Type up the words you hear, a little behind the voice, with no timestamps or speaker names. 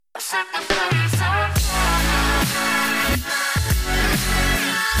Well,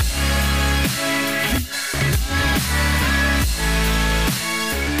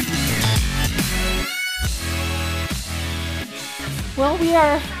 we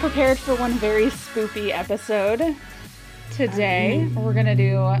are prepared for one very spoopy episode. Today, we're gonna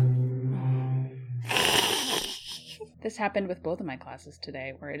do... This happened with both of my classes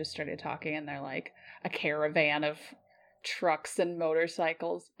today, where I just started talking and they're like a caravan of trucks and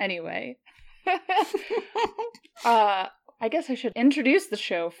motorcycles. Anyway. I guess I should introduce the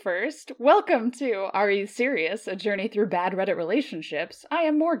show first. Welcome to Are You Serious? A Journey Through Bad Reddit Relationships. I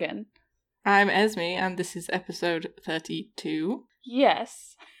am Morgan. I'm Esme, and this is episode 32.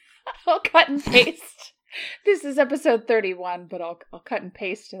 Yes. I'll cut and paste. This is episode 31, but I'll cut and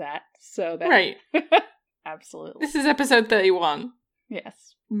paste that so that... Right. Absolutely. This is episode 31.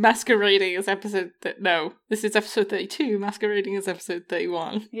 Yes. Masquerading as episode... No, this is episode 32, masquerading as episode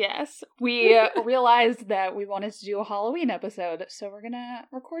 31. Yes. We realized that we wanted to do a Halloween episode, so we're gonna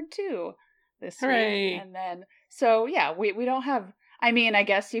record 2 this Hooray. week. And then... So, yeah, we don't have... I mean, I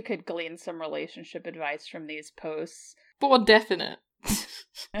guess you could glean some relationship advice from these posts. For definite.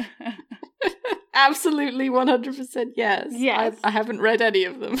 Absolutely 100% yes. Yes. I haven't read any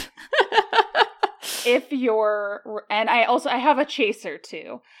of them. If you're... And I have a chaser,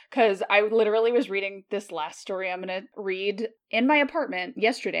 too. Because I literally was reading this last story I'm going to read in my apartment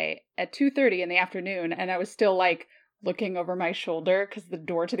yesterday at 2:30 in the afternoon. And I was still, like, looking over my shoulder because the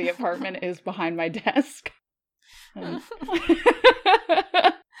door to the apartment is behind my desk. I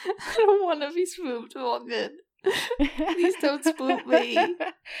don't want to be spooked, Morgan. Please don't spook me.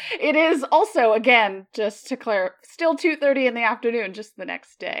 It is also, again, just to clarify, still 2:30 in the afternoon, just the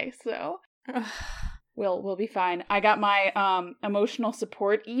next day. So we'll be fine. I got my emotional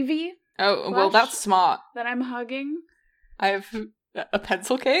support Eevee. Oh, well, that's smart. That I'm hugging. I have a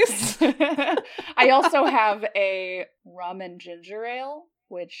pencil case. I also have a rum and ginger ale,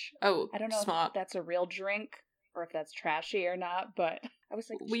 which I don't know smart. if that's a real drink or if that's trashy or not, but I was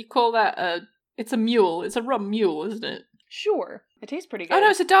like... We call that it's a mule. It's a rum mule, isn't it? Sure. It tastes pretty good. Oh no,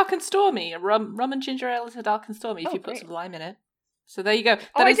 it's a dark and stormy. A rum and ginger ale is a dark and stormy if you put great. some lime in it. So there you go.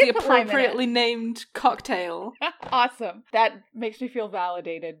 That is the appropriately named cocktail. Awesome. That makes me feel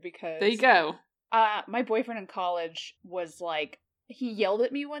validated because... There you go. My boyfriend in college was like, he yelled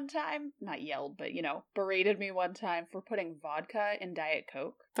at me one time. Not yelled, but, berated me one time for putting vodka in Diet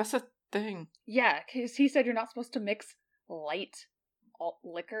Coke. That's a thing. Yeah, because he said you're not supposed to mix light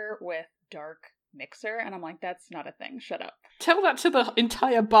liquor with dark mixer. And I'm like, that's not a thing. Shut up. Tell that to the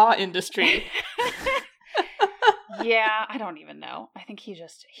entire bar industry. Yeah, I don't even know. I think he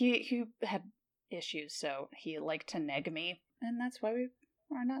had issues, so he liked to neg me. And that's why we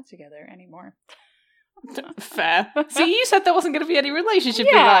are not together anymore. Fair. See, you said there wasn't going to be any relationship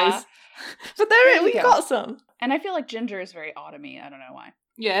advice. But we got some. And I feel like ginger is very autumny. I don't know why.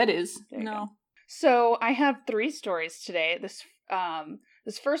 Yeah, it is. No. So I have 3 stories today.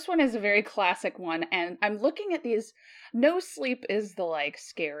 This first one is a very classic one, and I'm looking at these. No Sleep is the, like,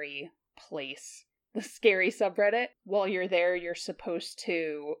 scary place. The scary subreddit. While you're there, you're supposed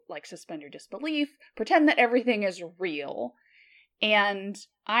to, like, suspend your disbelief, pretend that everything is real. And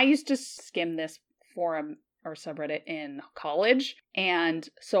I used to skim this forum or subreddit in college, and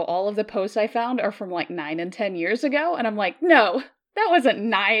so all of the posts I found are from, like, 9 and 10 years ago, and I'm like, no, that wasn't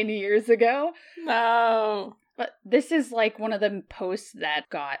 9 years ago. No. But this is, like, one of the posts that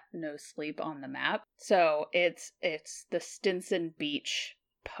got No Sleep on the map. So it's the Stinson Beach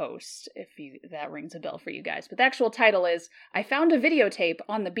post, if that rings a bell for you guys. But the actual title is, I found a videotape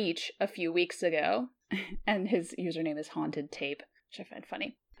on the beach a few weeks ago. And his username is Haunted Tape, which I find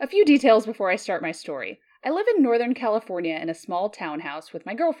funny. A few details before I start my story. I live in Northern California in a small townhouse with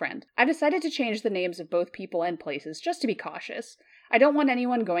my girlfriend. I've decided to change the names of both people and places just to be cautious. I don't want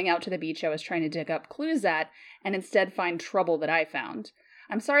anyone going out to the beach I was trying to dig up clues at and instead find trouble that I found.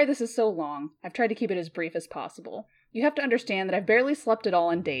 I'm sorry this is so long. I've tried to keep it as brief as possible. You have to understand that I've barely slept at all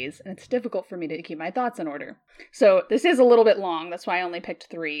in days, and it's difficult for me to keep my thoughts in order. So this is a little bit long. That's why I only picked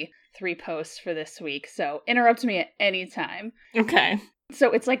three posts for this week. So interrupt me at any time. Okay.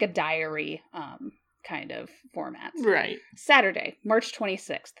 So it's like a diary kind of format. Right. Saturday, March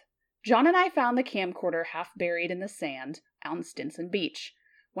 26th. John and I found the camcorder half buried in the sand on Stinson Beach.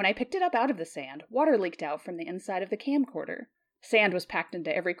 When I picked it up out of the sand, water leaked out from the inside of the camcorder. Sand was packed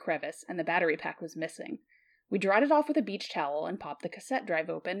into every crevice, and the battery pack was missing. We dried it off with a beach towel and popped the cassette drive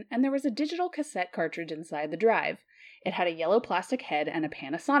open, and there was a digital cassette cartridge inside the drive. It had a yellow plastic head and a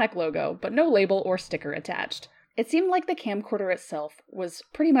Panasonic logo, but no label or sticker attached. It seemed like the camcorder itself was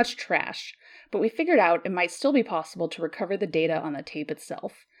pretty much trash, but we figured out it might still be possible to recover the data on the tape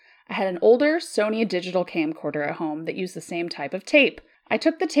itself. I had an older Sony digital camcorder at home that used the same type of tape. I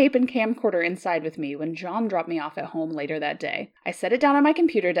took the tape and camcorder inside with me when John dropped me off at home later that day. I set it down on my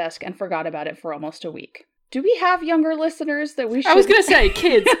computer desk and forgot about it for almost a week. Do we have younger listeners that we should... I was going to say,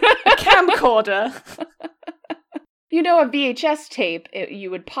 kids, a camcorder. You know, a VHS tape, you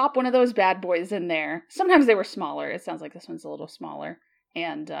would pop one of those bad boys in there. Sometimes they were smaller. It sounds like this one's a little smaller.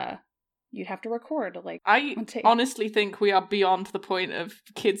 And you'd have to record, like, I on tape. honestly think we are beyond the point of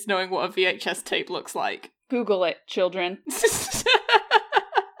kids knowing what a VHS tape looks like. Google it, children.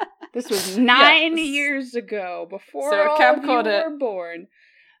 This was 9 years ago, before so a all of you were born.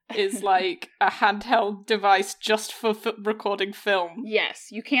 Is like a handheld device just for recording film. Yes,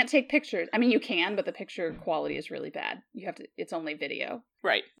 you can't take pictures. I mean, you can, but the picture quality is really bad. You have to. It's only video.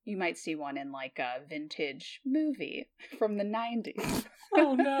 Right. You might see one in like a vintage movie from the 90s.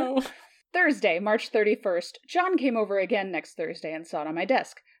 Oh no. Thursday, March 31st, John came over again next Thursday and saw it on my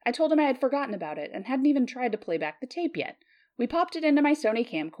desk. I told him I had forgotten about it and hadn't even tried to play back the tape yet. We popped it into my Sony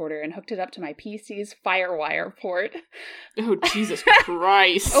camcorder and hooked it up to my PC's FireWire port. Oh, Jesus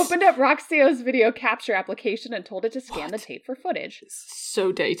Christ. Opened up Roxio's video capture application and told it to scan the tape for footage. It's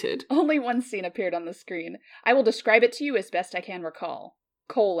so dated. Only one scene appeared on the screen. I will describe it to you as best I can recall. :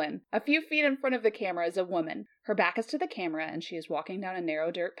 A few feet in front of the camera is a woman. Her back is to the camera and she is walking down a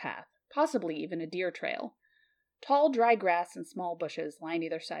narrow dirt path, possibly even a deer trail. Tall, dry grass and small bushes line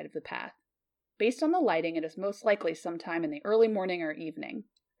either side of the path. Based on the lighting, it is most likely sometime in the early morning or evening.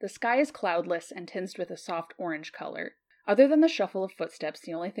 The sky is cloudless and tinged with a soft orange color. Other than the shuffle of footsteps,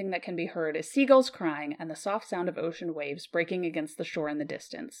 the only thing that can be heard is seagulls crying and the soft sound of ocean waves breaking against the shore in the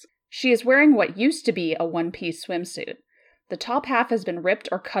distance. She is wearing what used to be a one-piece swimsuit. The top half has been ripped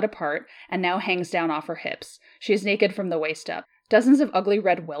or cut apart and now hangs down off her hips. She is naked from the waist up. Dozens of ugly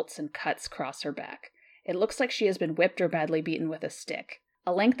red welts and cuts cross her back. It looks like she has been whipped or badly beaten with a stick.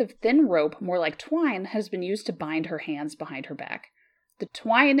 A length of thin rope, more like twine, has been used to bind her hands behind her back. The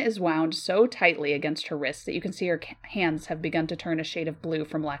twine is wound so tightly against her wrists that you can see her hands have begun to turn a shade of blue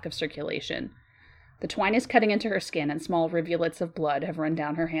from lack of circulation. The twine is cutting into her skin and small rivulets of blood have run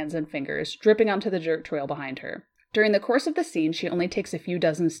down her hands and fingers, dripping onto the dirt trail behind her. During the course of the scene, she only takes a few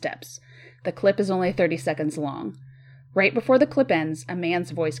dozen steps. The clip is only 30 seconds long. Right before the clip ends, a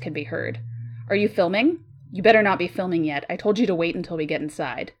man's voice can be heard. "Are you filming? You better not be filming yet. I told you to wait until we get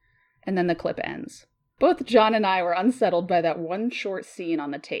inside." And then the clip ends. Both John and I were unsettled by that one short scene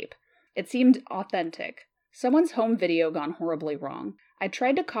on the tape. It seemed authentic. Someone's home video gone horribly wrong. I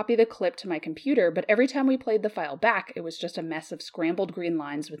tried to copy the clip to my computer, but every time we played the file back, it was just a mess of scrambled green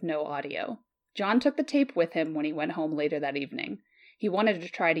lines with no audio. John took the tape with him when he went home later that evening. He wanted to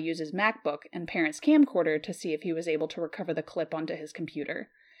try to use his MacBook and parents' camcorder to see if he was able to recover the clip onto his computer.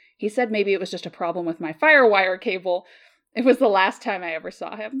 He said maybe it was just a problem with my FireWire cable. It was the last time I ever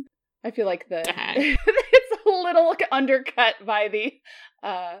saw him. I feel like it's a little undercut by the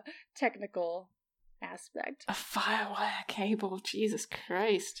technical aspect. A FireWire cable, Jesus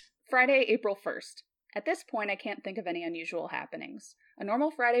Christ. Friday, April 1st. At this point, I can't think of any unusual happenings. A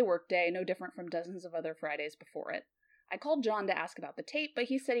normal Friday workday, no different from dozens of other Fridays before it. I called John to ask about the tape, but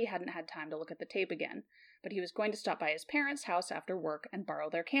he said he hadn't had time to look at the tape again, but he was going to stop by his parents' house after work and borrow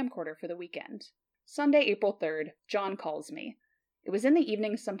their camcorder for the weekend. Sunday, April 3rd, John calls me. It was in the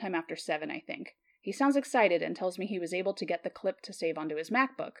evening sometime after 7, I think. He sounds excited and tells me he was able to get the clip to save onto his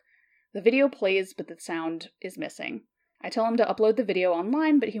MacBook. The video plays, but the sound is missing. I tell him to upload the video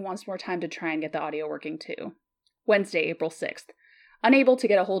online, but he wants more time to try and get the audio working too. Wednesday, April 6th. Unable to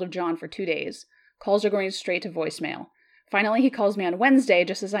get a hold of John for 2 days. Calls are going straight to voicemail. Finally, he calls me on Wednesday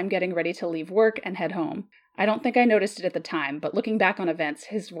just as I'm getting ready to leave work and head home. I don't think I noticed it at the time, but looking back on events,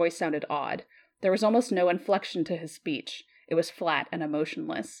 his voice sounded odd. There was almost no inflection to his speech. It was flat and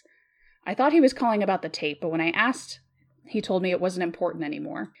emotionless. I thought he was calling about the tape, but when I asked, he told me it wasn't important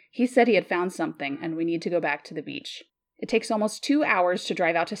anymore. He said he had found something, and we need to go back to the beach. It takes almost 2 hours to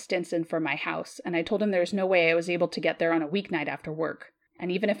drive out to Stinson from my house, and I told him there was no way I was able to get there on a weeknight after work.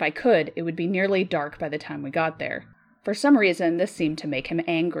 And even if I could, it would be nearly dark by the time we got there. For some reason, this seemed to make him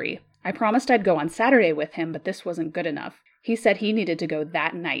angry. I promised I'd go on Saturday with him, but this wasn't good enough. He said he needed to go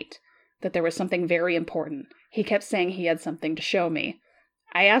that night, that there was something very important. He kept saying he had something to show me.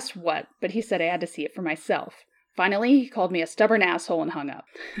 I asked what, but he said I had to see it for myself. Finally, he called me a stubborn asshole and hung up.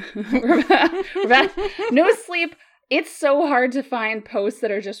 No sleep. It's so hard to find posts that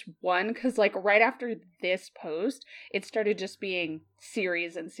are just one, because like right after this post, it started just being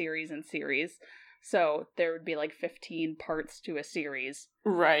series and series and series. So there would be like 15 parts to a series.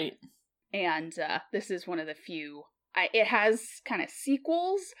 Right. And this is one of the few It has kind of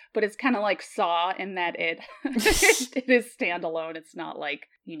sequels, but it's kind of like Saw in that it it is standalone. It's not like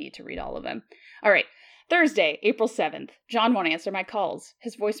you need to read all of them. All right. Thursday, April 7th. John won't answer my calls.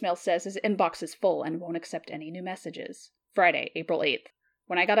 His voicemail says his inbox is full and won't accept any new messages. Friday, April 8th.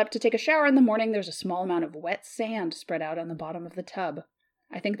 When I got up to take a shower in the morning, there's a small amount of wet sand spread out on the bottom of the tub.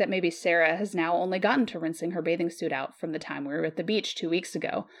 I think that maybe Sarah has now only gotten to rinsing her bathing suit out from the time we were at the beach 2 weeks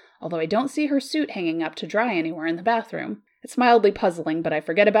ago, although I don't see her suit hanging up to dry anywhere in the bathroom. It's mildly puzzling, but I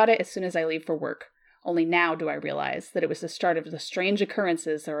forget about it as soon as I leave for work. Only now do I realize that it was the start of the strange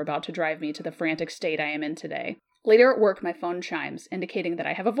occurrences that are about to drive me to the frantic state I am in today. Later at work, my phone chimes, indicating that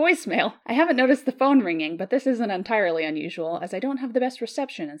I have a voicemail. I haven't noticed the phone ringing, but this isn't entirely unusual, as I don't have the best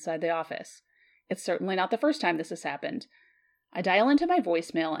reception inside the office. It's certainly not the first time this has happened. I dial into my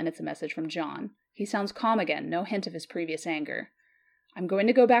voicemail, and it's a message from John. He sounds calm again, no hint of his previous anger. I'm going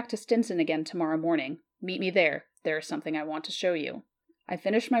to go back to Stinson again tomorrow morning. Meet me there. There is something I want to show you. I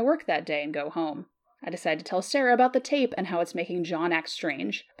finish my work that day and go home. I decide to tell Sarah about the tape and how it's making John act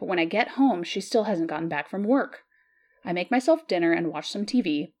strange, but when I get home, she still hasn't gotten back from work. I make myself dinner and watch some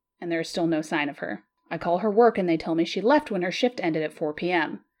TV, and there is still no sign of her. I call her work and they tell me she left when her shift ended at 4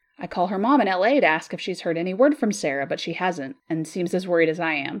 p.m. I call her mom in LA to ask if she's heard any word from Sarah, but she hasn't, and seems as worried as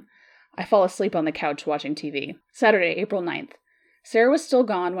I am. I fall asleep on the couch watching TV. Saturday, April 9th. Sarah was still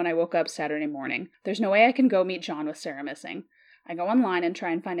gone when I woke up Saturday morning. There's no way I can go meet John with Sarah missing. I go online and try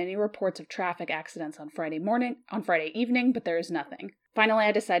and find any reports of traffic accidents on Friday evening, but there is nothing. Finally,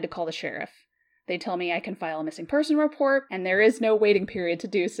 I decide to call the sheriff. They tell me I can file a missing person report, and there is no waiting period to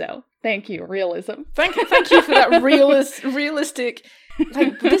do so. Thank you, realism. Thank you for that realistic,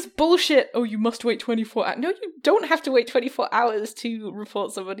 like, this bullshit, oh, you must wait 24 hours. No, you don't have to wait 24 hours to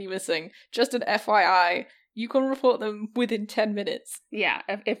report somebody missing. Just an FYI, you can report them within 10 minutes. Yeah,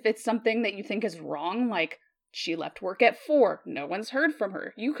 if it's something that you think is wrong, like, she left work at 4. No one's heard from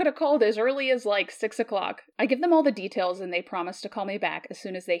her. You could have called as early as, 6 o'clock. I give them all the details, and they promise to call me back as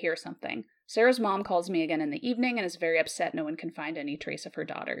soon as they hear something. Sarah's mom calls me again in the evening and is very upset no one can find any trace of her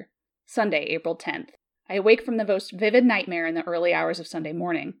daughter. Sunday, April 10th. I awake from the most vivid nightmare in the early hours of Sunday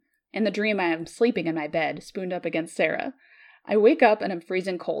morning. In the dream, I am sleeping in my bed, spooned up against Sarah. I wake up and am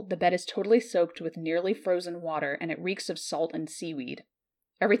freezing cold. The bed is totally soaked with nearly frozen water, and it reeks of salt and seaweed.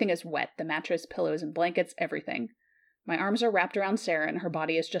 Everything is wet, the mattress, pillows, and blankets, everything. My arms are wrapped around Sarah, and her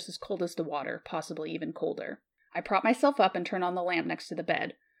body is just as cold as the water, possibly even colder. I prop myself up and turn on the lamp next to the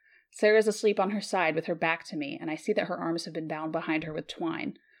bed. Sarah is asleep on her side with her back to me, and I see that her arms have been bound behind her with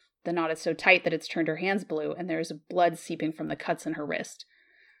twine. The knot is so tight that it's turned her hands blue, and there is blood seeping from the cuts in her wrist.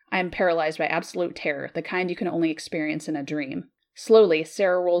 I am paralyzed by absolute terror, the kind you can only experience in a dream. Slowly,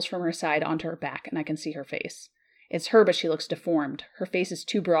 Sarah rolls from her side onto her back, and I can see her face. It's her, but she looks deformed. Her face is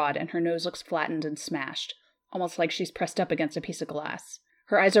too broad, and her nose looks flattened and smashed, almost like she's pressed up against a piece of glass.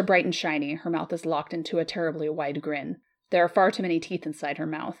 Her eyes are bright and shiny, her mouth is locked into a terribly wide grin. There are far too many teeth inside her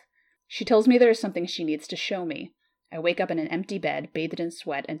mouth. She tells me there is something she needs to show me. I wake up in an empty bed, bathed in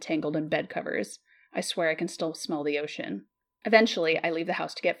sweat and tangled in bed covers. I swear I can still smell the ocean. Eventually, I leave the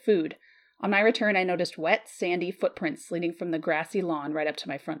house to get food. On my return, I noticed wet, sandy footprints leading from the grassy lawn right up to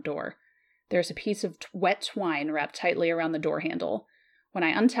my front door. There's a piece of wet twine wrapped tightly around the door handle. When I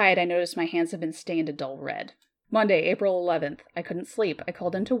untie it, I notice my hands have been stained a dull red. Monday, April 11th. I couldn't sleep. I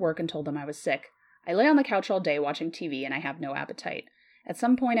called into work and told them I was sick. I lay on the couch all day watching TV, and I have no appetite. At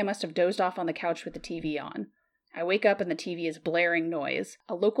some point, I must have dozed off on the couch with the TV on. I wake up and the TV is blaring noise.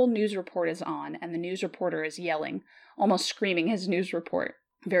 A local news report is on, and the news reporter is yelling, almost screaming his news report.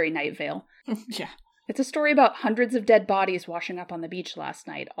 Very Night Vale. Yeah. It's a story about hundreds of dead bodies washing up on the beach last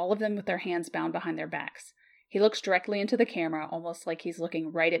night, all of them with their hands bound behind their backs. He looks directly into the camera, almost like he's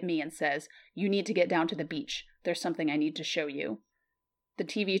looking right at me, and says, "You need to get down to the beach. There's something I need to show you." The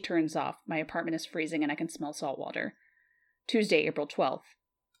TV turns off. My apartment is freezing and I can smell salt water. Tuesday, April 12th.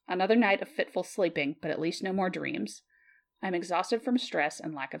 Another night of fitful sleeping, but at least no more dreams. I'm exhausted from stress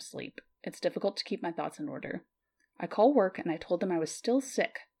and lack of sleep. It's difficult to keep my thoughts in order. I call work and I told them I was still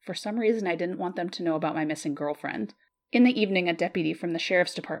sick. For some reason, I didn't want them to know about my missing girlfriend. In the evening, a deputy from the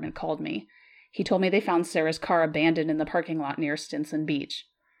sheriff's department called me. He told me they found Sarah's car abandoned in the parking lot near Stinson Beach.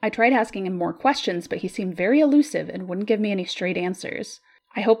 I tried asking him more questions, but he seemed very elusive and wouldn't give me any straight answers.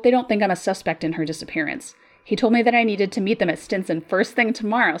 I hope they don't think I'm a suspect in her disappearance. He told me that I needed to meet them at Stinson first thing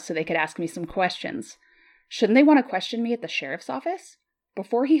tomorrow so they could ask me some questions. Shouldn't they want to question me at the sheriff's office?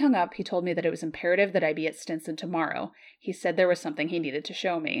 Before he hung up, he told me that it was imperative that I be at Stinson tomorrow. He said there was something he needed to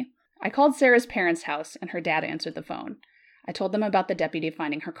show me. I called Sarah's parents' house, and her dad answered the phone. I told them about the deputy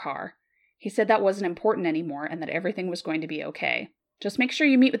finding her car. He said that wasn't important anymore and that everything was going to be okay. "Just make sure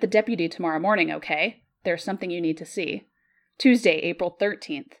you meet with the deputy tomorrow morning, okay?" There's something you need to see. Tuesday, April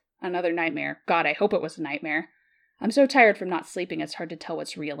 13th. Another nightmare. God, I hope it was a nightmare. I'm so tired from not sleeping it's hard to tell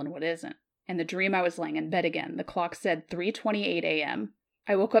what's real and what isn't. In the dream I was laying in bed again. The clock said 3:28 a.m.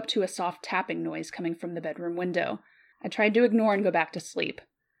 I woke up to a soft tapping noise coming from the bedroom window. I tried to ignore and go back to sleep.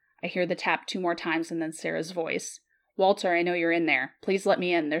 I hear the tap 2 more times and then Sarah's voice. Walter, I know you're in there. Please let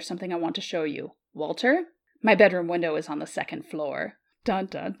me in. There's something I want to show you. Walter? My bedroom window is on the 2nd floor. Dun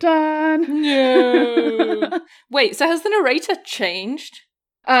dun dun. No. Wait, so has the narrator changed?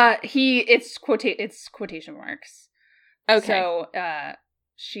 It's quotation marks. Okay. So,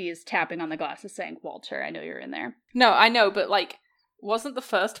 she's tapping on the glasses saying, Walter, I know you're in there. No, I know, but like, wasn't the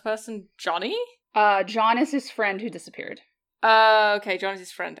first person Johnny? John is his friend who disappeared. Okay, Johnny's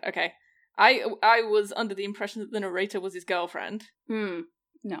his friend. Okay. I was under the impression that the narrator was his girlfriend.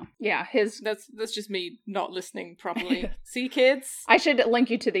 No. Yeah, That's just me not listening properly. See, kids? I should link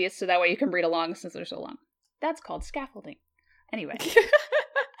you to these so that way you can read along since they're so long. That's called scaffolding. Anyway.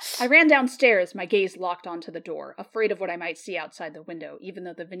 I ran downstairs, my gaze locked onto the door, afraid of what I might see outside the window, even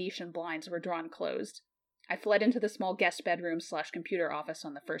though the Venetian blinds were drawn closed. I fled into the small guest bedroom/computer office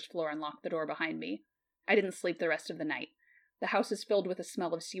on the 1st floor and locked the door behind me. I didn't sleep the rest of the night. The house is filled with the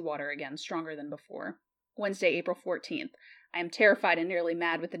smell of seawater again, stronger than before. Wednesday, April 14th. I am terrified and nearly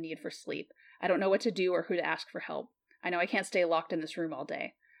mad with the need for sleep. I don't know what to do or who to ask for help. I know I can't stay locked in this room all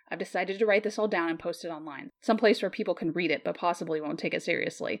day. I've decided to write this all down and post it online. Someplace where people can read it, but possibly won't take it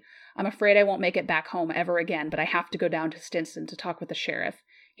seriously. I'm afraid I won't make it back home ever again, but I have to go down to Stinson to talk with the sheriff.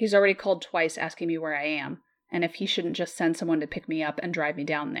 He's already called twice asking me where I am, and if he shouldn't just send someone to pick me up and drive me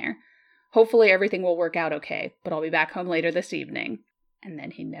down there. Hopefully everything will work out okay, but I'll be back home later this evening. And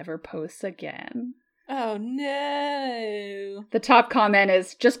then he never posts again. Oh no. The top comment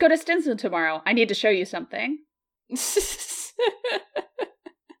is, just go to Stinson tomorrow. I need to show you something.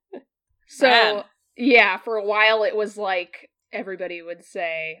 So, Man. yeah, for a while it was like, everybody would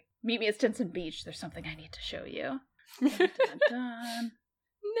say, meet me at Stinson Beach. There's something I need to show you. Dun, dun, dun.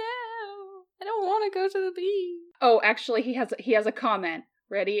 No, I don't want to go to the beach. Oh, actually, he has a comment.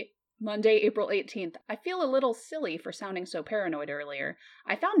 Ready? Monday, April 18th. I feel a little silly for sounding so paranoid earlier.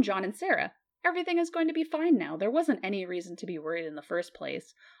 I found John and Sarah. Everything is going to be fine now. There wasn't any reason to be worried in the first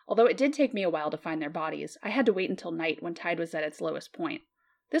place. Although it did take me a while to find their bodies, I had to wait until night when tide was at its lowest point.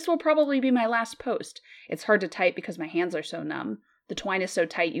 This will probably be my last post. It's hard to type because my hands are so numb. The twine is so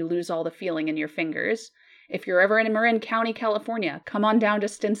tight you lose all the feeling in your fingers. If you're ever in Marin County, California, come on down to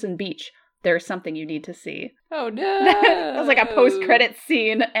Stinson Beach. There's something you need to see. Oh no! That was like a post-credit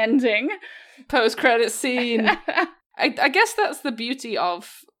scene ending. Post-credit scene. I guess that's the beauty of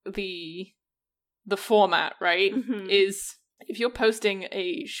the format, right? Mm-hmm. Is if you're posting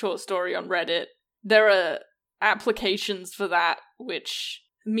a short story on Reddit, there are applications for that which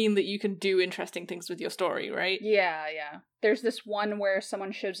mean that you can do interesting things with your story, right? Yeah. There's this one where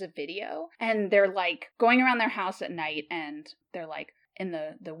someone shows a video and they're like going around their house at night and they're like, in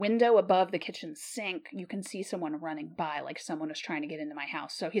the window above the kitchen sink, you can see someone running by, like someone was trying to get into my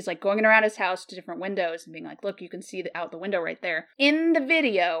house. So he's like going around his house to different windows and being like, look, you can see out the window right there. In the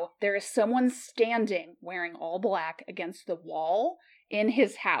video, there is someone standing wearing all black against the wall in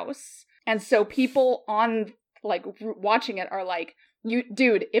his house. And so people on like watching it are like,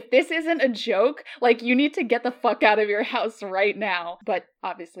 dude, if this isn't a joke, like you need to get the fuck out of your house right now. But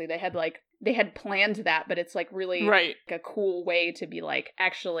obviously they had planned that, but it's like really right. like a cool way to be like,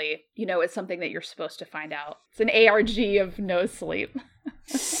 actually, it's something that you're supposed to find out. It's an ARG of no sleep.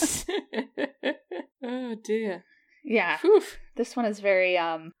 Oh dear. Yeah. Oof. This one is very,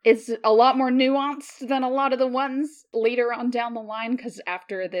 it's a lot more nuanced than a lot of the ones later on down the line, because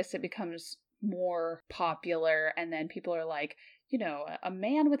after this it becomes more popular, and then people are like, a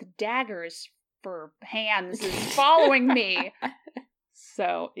man with daggers for hands is following me.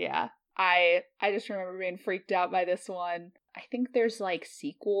 So, yeah. I just remember being freaked out by this one. I think there's like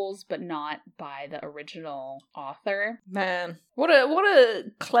sequels, but not by the original author. Man, what a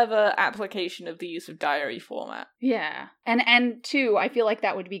clever application of the use of diary format. Yeah, and two, I feel like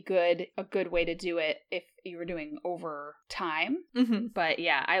that would be a good way to do it if you were doing over time. Mm-hmm. But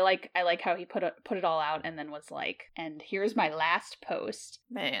yeah, I like how he put it all out and then was like, and here's my last post.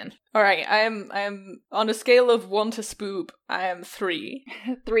 Man, all right, I am on a scale of 1 to spoop. I am 3.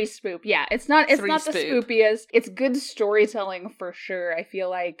 3 spoop. Yeah, it's not the spoop. spoopiest. It's good storytelling for sure. I feel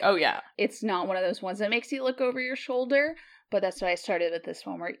like it's not one of those ones that makes you look over your shoulder. But that's why I started with this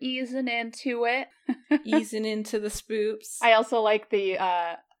one. We're easing into it. Easing into the spoops. I also like the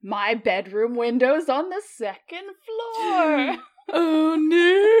my bedroom windows on the 2nd floor. Oh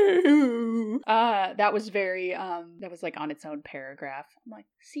no! That was very, that was like on its own paragraph. I'm like,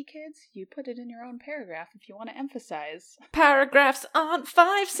 see kids, you put it in your own paragraph if you want to emphasize. Paragraphs aren't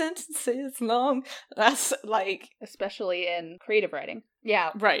 5 sentences long. That's like... Especially in creative writing.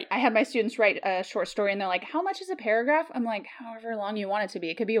 Yeah. Right. I had my students write a short story and they're like, how much is a paragraph? I'm like, however long you want it to be.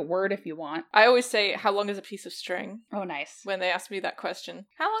 It could be a word if you want. I always say, how long is a piece of string? Oh, nice. When they ask me that question.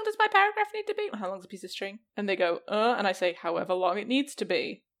 How long does my paragraph need to be? How long is a piece of string? And they go, and I say, however long it needs to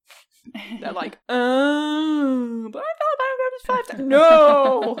be. They're like, but I thought a paragraph was 5 seconds.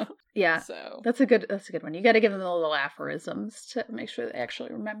 No! Yeah, so that's a good one. You got to give them the little aphorisms to make sure they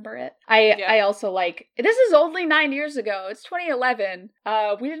actually remember it. I also like, this is only 9 years ago. It's 2011.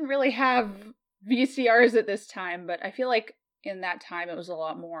 We didn't really have VCRs at this time, but I feel like in that time it was a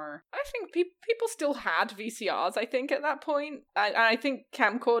lot more. I think people still had VCRs, I think, at that point. I think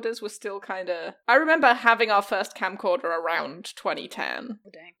camcorders were still kind of... I remember having our first camcorder around 2010. Oh,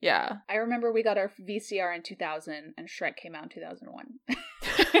 dang. Yeah. I remember we got our VCR in 2000 and Shrek came out in 2001.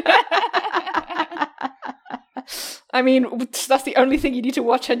 I mean, that's the only thing you need to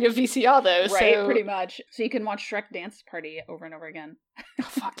watch on your VCR, though. Right, so... pretty much. So you can watch Shrek Dance Party over and over again. Oh,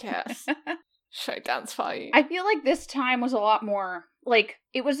 fuck yes. Shrek Dance Party. I feel like this time was a lot more, like,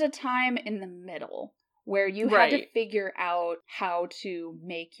 it was a time in the middle where you had to figure out how to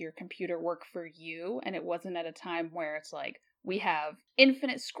make your computer work for you, and it wasn't at a time where it's like, we have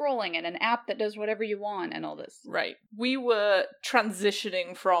infinite scrolling and an app that does whatever you want and all this. Right. We were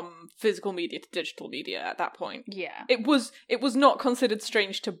transitioning from physical media to digital media at that point. Yeah. It was not considered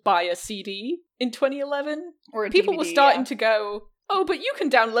strange to buy a CD in 2011. Or a People DVD, were starting to go, oh, but you can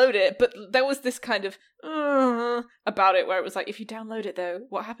download it. But there was this kind of about it where it was like, if you download it, though,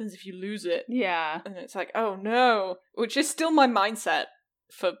 what happens if you lose it? Yeah. And it's like, oh, no. Which is still my mindset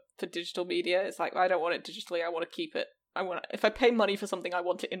for digital media. It's like, I don't want it digitally. I want to keep it. If I pay money for something, I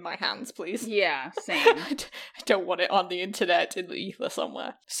want it in my hands, please. Yeah, same. I don't want it on the internet in the ether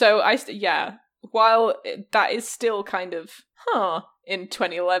somewhere. So while that is still kind of, in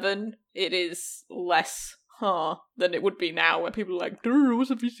 2011, it is less than it would be now when people are like, what's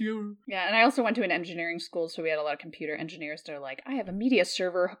a VCR? Yeah, and I also went to an engineering school, so we had a lot of computer engineers that are like, I have a media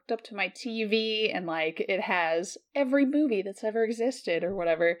server hooked up to my TV, and like, it has every movie that's ever existed, or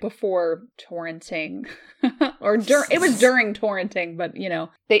whatever, before torrenting. It was during torrenting, but you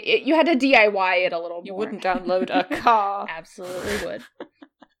know, you had to DIY it a little more. You wouldn't download a car. Absolutely would.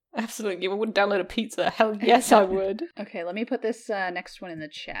 Absolutely. You wouldn't download a pizza. Hell yes, I would. Okay, let me put this next one in the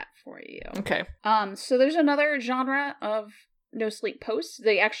chat for you. Okay. So there's another genre of no sleep posts.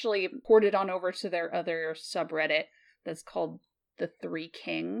 They actually ported on over to their other subreddit that's called The Three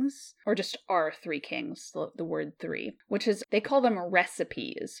Kings, or just Our Three Kings, the word three, which is, they call them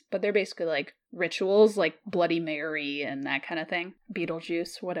recipes, but they're basically like rituals, like Bloody Mary and that kind of thing.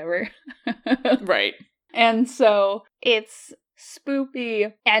 Beetlejuice, whatever. Right. And so it's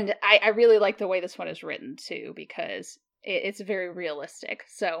spoopy, and I really like the way this one is written too, because it's very realistic.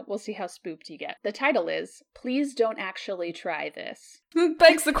 So we'll see how spooped you get. The title is, Please Don't Actually Try This.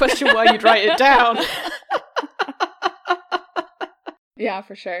 Begs the question why you'd write it down. Yeah,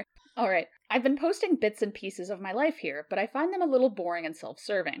 for sure. All right. I've been posting bits and pieces of my life here, but I find them a little boring and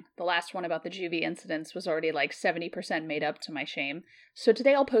self-serving. The last one about the juvie incidents was already like 70% made up to my shame, so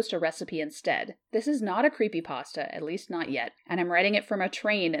today I'll post a recipe instead. This is not a creepypasta, at least not yet, and I'm writing it from a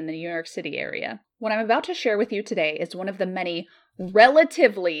train in the New York City area. What I'm about to share with you today is one of the many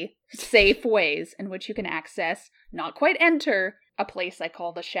relatively safe ways in which you can access, not quite enter, a place I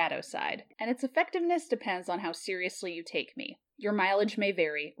call the shadow side, and its effectiveness depends on how seriously you take me. Your mileage may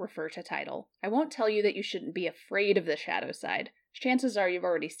vary, refer to title. I won't tell you that you shouldn't be afraid of the shadow side. Chances are you've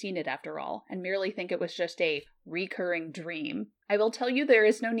already seen it after all, and merely think it was just a recurring dream. I will tell you there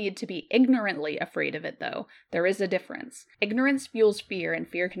is no need to be ignorantly afraid of it, though. There is a difference. Ignorance fuels fear, and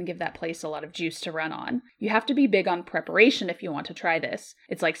fear can give that place a lot of juice to run on. You have to be big on preparation if you want to try this.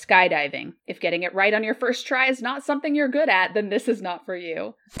 It's like skydiving. If getting it right on your first try is not something you're good at, then this is not for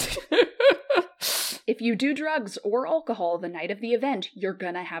you. If you do drugs or alcohol the night of the event, you're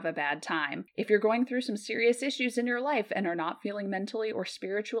gonna have a bad time. If you're going through some serious issues in your life and are not feeling mentally or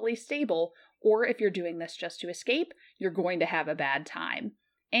spiritually stable, or if you're doing this just to escape, you're going to have a bad time.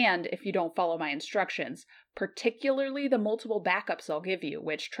 And if you don't follow my instructions, particularly the multiple backups I'll give you,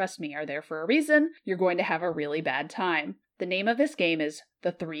 which, trust me, are there for a reason, you're going to have a really bad time. The name of this game is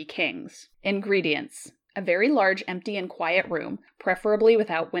The Three Kings. Ingredients. A very large, empty, and quiet room, preferably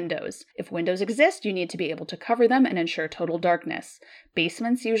without windows. If windows exist, you need to be able to cover them and ensure total darkness.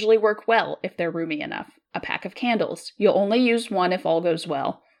 Basements usually work well if they're roomy enough. A pack of candles. You'll only use one if all goes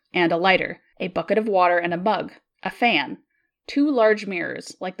well. And a lighter. A bucket of water and a mug. A fan. 2 large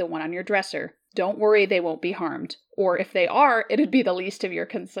mirrors, like the one on your dresser. Don't worry, they won't be harmed. Or if they are, it'd be the least of your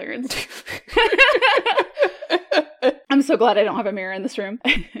concerns. I'm so glad I don't have a mirror in this room.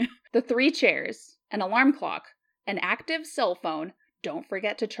 The 3 chairs, an alarm clock, an active cell phone, don't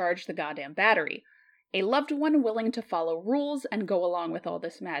forget to charge the goddamn battery, a loved one willing to follow rules and go along with all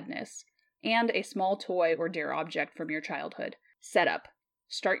this madness, and a small toy or dear object from your childhood. Setup.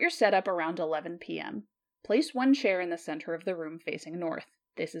 Start your setup around 11 p.m. Place 1 chair in the center of the room facing north.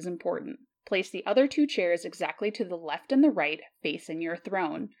 This is important. Place the other 2 chairs exactly to the left and the right, facing your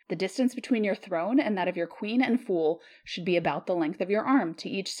throne. The distance between your throne and that of your queen and fool should be about the length of your arm to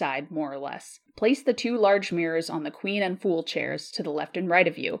each side, more or less. Place the 2 large mirrors on the queen and fool chairs to the left and right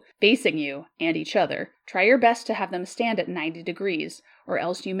of you, facing you and each other. Try your best to have them stand at 90 degrees, or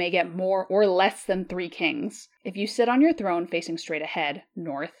else you may get more or less than 3 kings. If you sit on your throne facing straight ahead,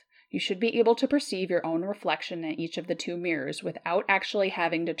 north, you should be able to perceive your own reflection in each of the 2 mirrors without actually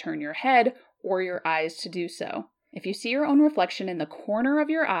having to turn your head or your eyes to do so. If you see your own reflection in the corner of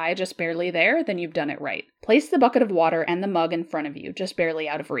your eye, just barely there, then you've done it right. Place the bucket of water and the mug in front of you, just barely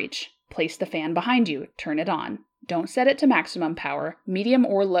out of reach. Place the fan behind you. Turn it on. Don't set it to maximum power. Medium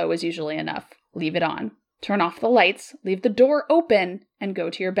or low is usually enough. Leave it on. Turn off the lights, leave the door open, and go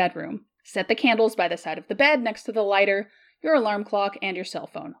to your bedroom. Set the candles by the side of the bed next to the lighter, your alarm clock, and your cell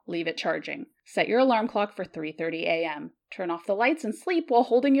phone. Leave it charging. Set your alarm clock for 3:30 a.m. Turn off the lights and sleep while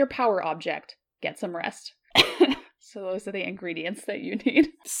holding your power object. Get some rest. So those are the ingredients that you need.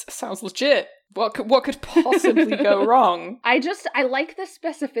 Sounds legit. What could possibly go wrong? I like the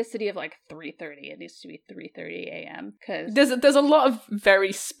specificity of like 3:30. It needs to be 3:30 a.m. because there's a lot of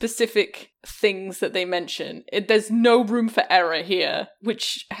very specific things that they mention. There's no room for error here,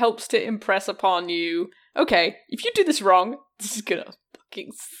 which helps to impress upon you. Okay, if you do this wrong, this is gonna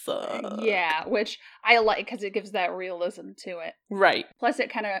fucking suck. Yeah, which I like because it gives that realism to it. Right. Plus, it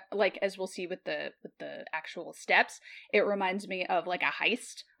kind of like, as we'll see with the actual steps, it reminds me of like a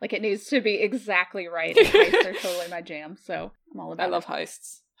heist. Like it needs to be exactly right. And heists are totally my jam, so I'm all about it. I love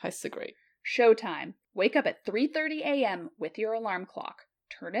heists. Heists are great. Showtime. Wake up at 3:30 a.m. with your alarm clock.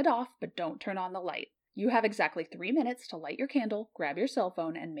 Turn it off, but don't turn on the light. You have exactly 3 minutes to light your candle, grab your cell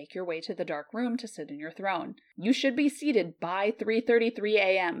phone, and make your way to the dark room to sit in your throne. You should be seated by 3:33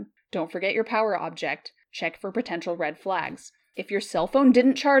 a.m. Don't forget your power object. Check for potential red flags. If your cell phone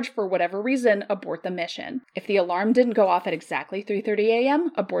didn't charge for whatever reason, abort the mission. If the alarm didn't go off at exactly 3:30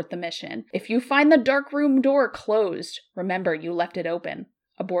 a.m., abort the mission. If you find the dark room door closed, remember you left it open.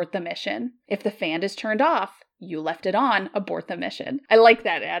 Abort the mission. If the fan is turned off, you left it on, abort the mission. I like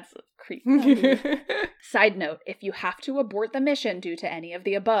that. It adds creep. Side note, if you have to abort the mission due to any of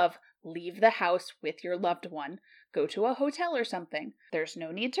the above, leave the house with your loved one. Go to a hotel or something. There's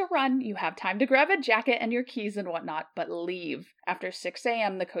no need to run. You have time to grab a jacket and your keys and whatnot, but leave. After 6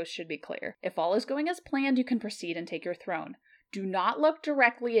 a.m., the coast should be clear. If all is going as planned, you can proceed and take your throne. Do not look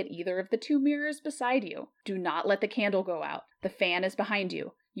directly at either of the 2 mirrors beside you. Do not let the candle go out. The fan is behind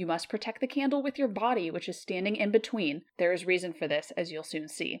you. You must protect the candle with your body, which is standing in between. There is reason for this, as you'll soon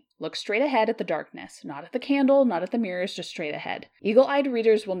see. Look straight ahead at the darkness. Not at the candle, not at the mirrors, just straight ahead. Eagle-eyed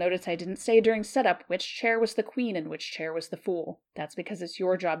readers will notice I didn't say during setup which chair was the queen and which chair was the fool. That's because it's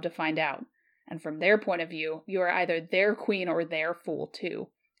your job to find out. And from their point of view, you are either their queen or their fool too.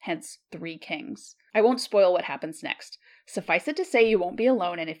 Hence, 3 kings. I won't spoil what happens next. Suffice it to say you won't be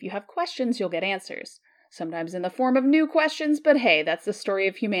alone, and if you have questions, you'll get answers. Sometimes in the form of new questions, but hey, that's the story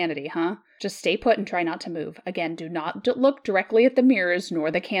of humanity, huh? Just stay put and try not to move. Again, do not look directly at the mirrors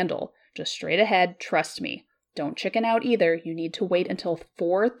nor the candle. Just straight ahead, trust me. Don't chicken out either. You need to wait until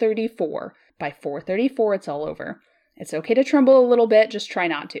 4:34. By 4:34, it's all over. It's okay to tremble a little bit, just try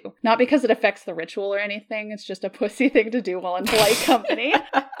not to. Not because it affects the ritual or anything, it's just a pussy thing to do while in polite company.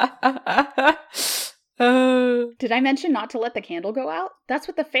 Did I mention not to let the candle go out? That's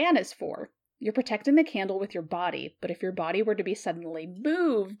what the fan is for. You're protecting the candle with your body, but if your body were to be suddenly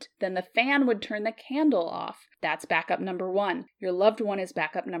moved, then the fan would turn the candle off. That's backup number 1. Your loved one is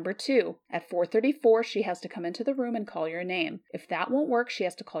backup number 2. At 4:34, she has to come into the room and call your name. If that won't work, she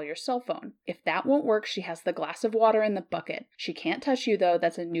has to call your cell phone. If that won't work, she has the glass of water in the bucket. She can't touch you, though.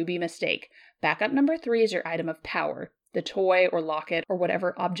 That's a newbie mistake. Backup number 3 is your item of power. The toy or locket or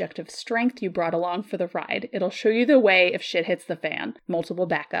whatever object of strength you brought along for the ride. It'll show you the way if shit hits the fan. Multiple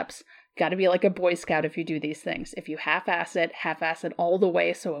backups. Gotta be like a Boy Scout if you do these things. If you half-ass it all the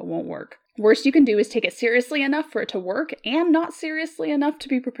way so it won't work. Worst you can do is take it seriously enough for it to work and not seriously enough to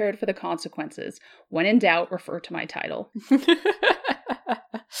be prepared for the consequences. When in doubt, refer to my title.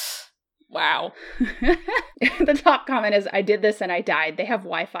 Wow. The top comment is, I did this and I died. They have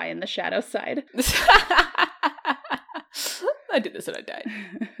Wi-Fi in the shadow side. I did this in a day.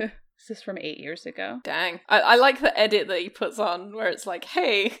 Is this from 8 years ago? Dang. I like the edit that he puts on where it's like,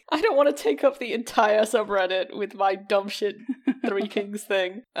 hey, I don't want to take up the entire subreddit with my dumb shit Three Kings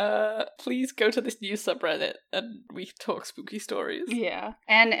thing. Please go to this new subreddit and we talk spooky stories. Yeah.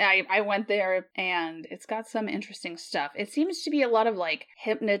 And I went there and it's got some interesting stuff. It seems to be a lot of like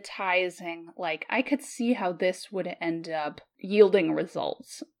hypnotizing. Like I could see how this would end up yielding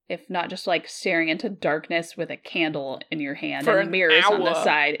results. If not just like staring into darkness with a candle in your hand For and an mirrors on the hour.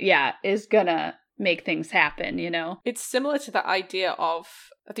 side. Yeah, is gonna make things happen, you know? It's similar to the idea of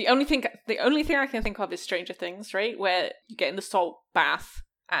the only thing I can think of is Stranger Things, right? Where you get in the salt bath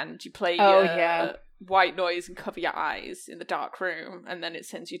and you play your white noise and cover your eyes in the dark room, and then it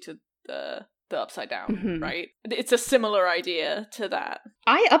sends you to the upside down, right? It's a similar idea to that.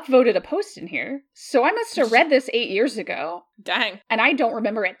 I upvoted a post in here, so I must have read this 8 years ago. Dang. And I don't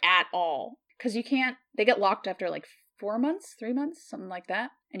remember it at all. Because you can't, they get locked after like 4 months, 3 months, something like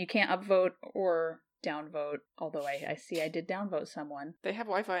that. And you can't upvote or downvote. Although I see I did downvote someone. They have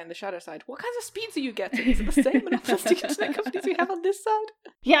Wi-Fi in the shadow side. What kinds of speeds are you getting? Is it the same monopolistic internet companies we have on this side?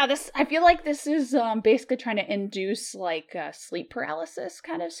 Yeah, I feel like this is basically trying to induce like a sleep paralysis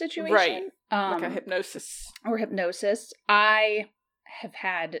kind of situation. Right. Like a hypnosis. Or hypnosis. I have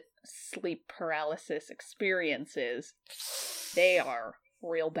had sleep paralysis experiences. They are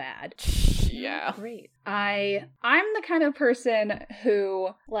real bad. Yeah. Great. I'm the kind of person who,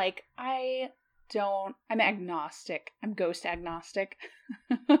 like, I'm agnostic. I'm ghost agnostic.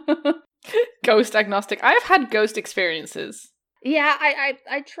 Ghost agnostic. I've had ghost experiences. Yeah,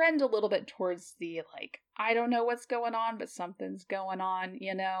 I trend a little bit towards the, like, I don't know what's going on, but something's going on,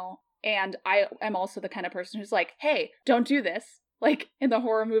 you know? And I am also the kind of person who's like, hey, don't do this. Like, in the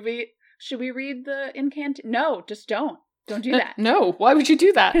horror movie, should we read the incantation? No, just don't. Don't do that. No, why would you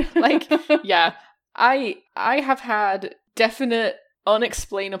do that? Like, yeah. I have had definite,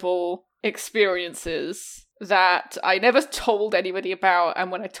 unexplainable experiences that I never told anybody about,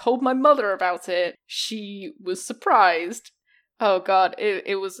 and when I told my mother about it, she was surprised. Oh god,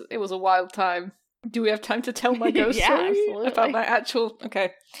 it was a wild time. Do we have time to tell my ghost Yeah, story absolutely. about my actual?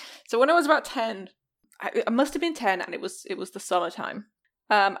 Okay, so when I was about 10, I must have been 10, and it was the summertime.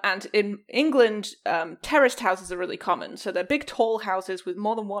 And in England, terraced houses are really common. So they're big, tall houses with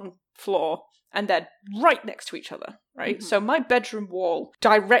more than one floor, and they're right next to each other, right? Mm-hmm. So my bedroom wall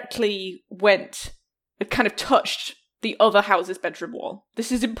directly it kind of touched the other house's bedroom wall.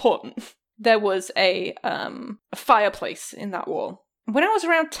 This is important. There was a fireplace in that wall. When I was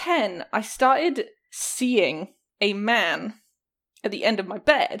around 10, I started seeing a man at the end of my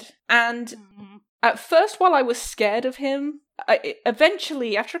bed. And at first, while I was scared of him,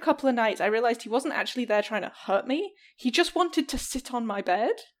 eventually, after a couple of nights, I realized he wasn't actually there trying to hurt me. He just wanted to sit on my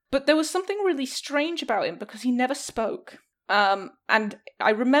bed. But there was something really strange about him because he never spoke. And I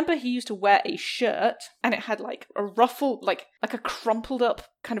remember he used to wear a shirt and it had like a ruffled, like a crumpled up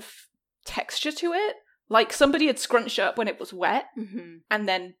kind of texture to it. Like somebody had scrunched up when it was wet and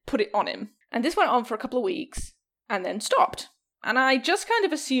then put it on him. And this went on for a couple of weeks and then stopped. And I just kind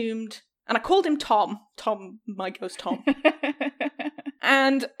of assumed, and I called him Tom, my ghost Tom.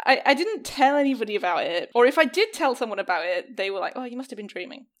 And I didn't tell anybody about it. Or if I did tell someone about it, they were like, oh, you must have been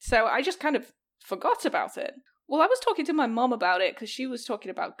dreaming. So I just kind of forgot about it. Well, I was talking to my mom about it because she was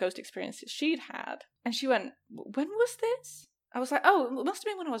talking about ghost experiences she'd had. And she went, when was this? I was like, oh, it must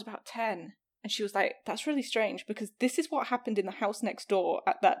have been when I was about 10. And she was like, that's really strange because this is what happened in the house next door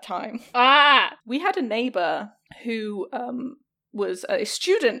at that time. Ah! We had a neighbor who was a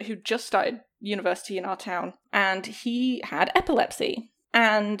student who just started university in our town, and he had epilepsy.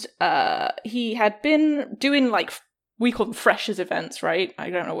 And he had been doing, like, we call them freshers events, right? I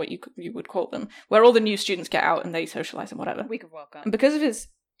don't know what you would call them, where all the new students get out and they socialize and whatever. We could welcome. And because of his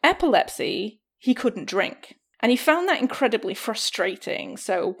epilepsy, he couldn't drink. And he found that incredibly frustrating.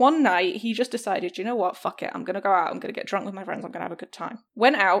 So one night, he just decided, you know what, fuck it, I'm going to go out, I'm going to get drunk with my friends, I'm going to have a good time.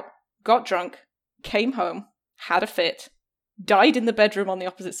 Went out, got drunk, came home, had a fit, died in the bedroom on the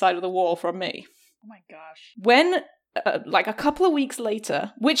opposite side of the wall from me. Oh my gosh. When, like a couple of weeks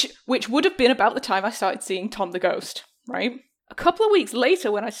later, which would have been about the time I started seeing Tom the Ghost, right? A couple of weeks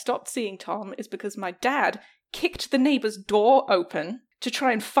later when I stopped seeing Tom is because my dad kicked the neighbor's door open to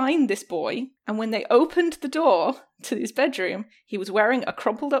try and find this boy, and when they opened the door to his bedroom, he was wearing a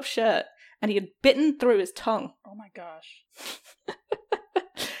crumpled up shirt, and he had bitten through his tongue. Oh my gosh.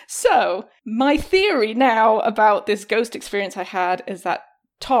 So, my theory now about this ghost experience I had is that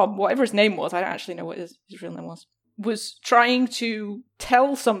Tom, whatever his name was, I don't actually know what his real name was trying to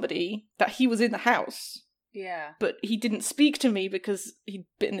tell somebody that he was in the house. Yeah. But he didn't speak to me because he'd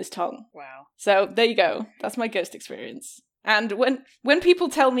bitten his tongue. Wow. So, there you go. That's my ghost experience. And when people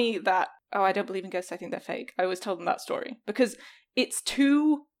tell me that, oh, I don't believe in ghosts, I think they're fake, I always tell them that story. Because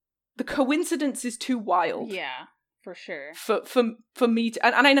the coincidence is too wild. Yeah, for sure. For me to,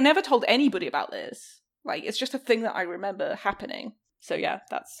 and I never told anybody about this. Like, it's just a thing that I remember happening. So yeah,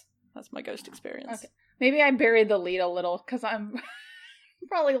 that's my ghost experience. Okay. Maybe I buried the lead a little, because I'm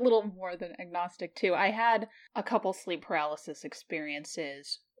probably a little more than agnostic too. I had a couple sleep paralysis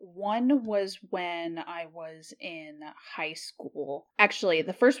experiences. One was when I was in high school. Actually,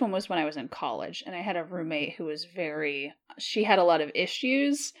 the first one was when I was in college, and I had a roommate who was she had a lot of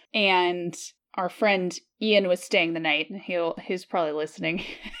issues, and our friend Ian was staying the night, and he's probably listening.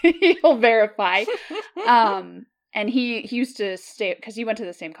 He'll verify. And he used to stay, because he went to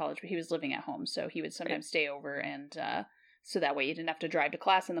the same college, but he was living at home, so he would sometimes stay over, and so that way you didn't have to drive to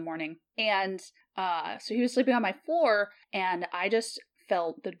class in the morning. And so he was sleeping on my floor, and I just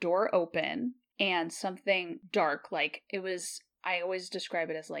felt the door open and something dark, like it was, I always describe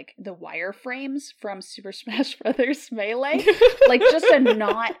it as like the wireframes from Super Smash Brothers Melee. Like just a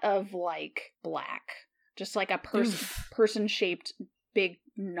knot of like black. Just like a person-shaped big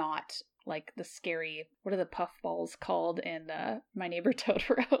knot. Like the scary, what are the puffballs called in My Neighbor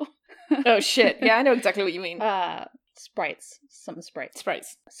Totoro? Oh shit, yeah, I know exactly what you mean. Sprites. Some sprites.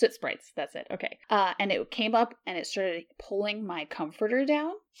 Sprites. Soot sprites, that's it, okay. And it came up and it started pulling my comforter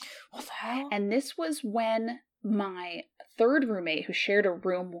down. What the hell? And this was when my third roommate, who shared a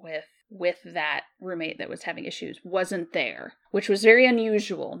room with that roommate that was having issues, wasn't there, which was very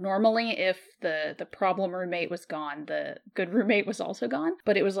unusual. Normally, if the problem roommate was gone, the good roommate was also gone,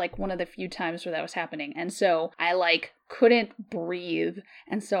 but it was like one of the few times where that was happening. And so I like couldn't breathe,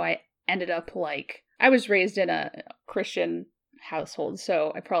 and so I ended up like, I was raised in a Christian household,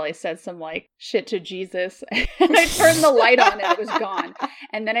 so I probably said some like shit to Jesus, and I turned the light on and it was gone.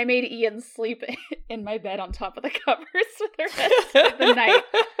 And then I made Ian sleep in my bed on top of the covers for the rest of the night.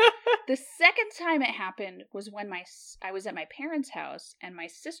 The second time it happened was when I was at my parents' house, and my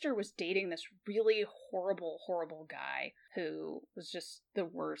sister was dating this really horrible guy who was just the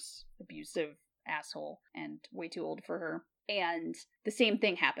worst, abusive asshole and way too old for her. And the same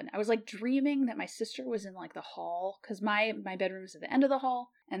thing happened. I was like dreaming that my sister was in like the hall, because my bedroom is at the end of the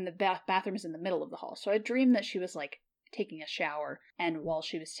hall and the bathroom is in the middle of the hall. So I dreamed that she was like taking a shower, and while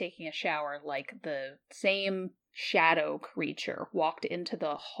she was taking a shower, like the same shadow creature walked into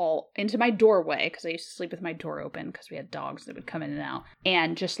the hall, into my doorway, because I used to sleep with my door open because we had dogs that would come in and out,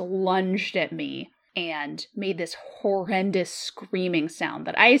 and just lunged at me and made this horrendous screaming sound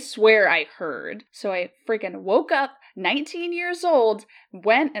that I swear I heard. So I freaking woke up, 19 years old,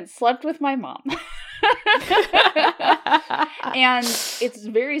 went and slept with my mom. And it's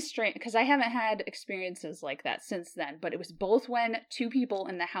very strange because I haven't had experiences like that since then, but it was both when two people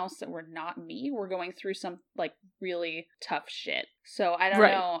in the house that were not me were going through some like really tough shit. So I don't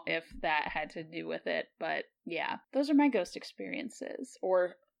know if that had to do with it, but yeah, those are my ghost experiences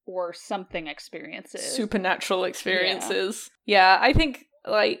or something experiences. Supernatural experiences. Yeah, I think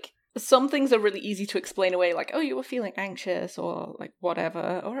like some things are really easy to explain away, like, oh, you were feeling anxious or like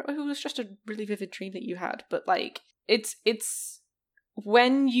whatever, or it was just a really vivid dream that you had. But like it's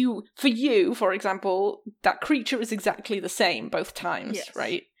when for example, that creature is exactly the same both times, yes.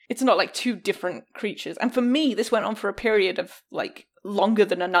 Right? It's not like two different creatures. And for me, this went on for a period of like longer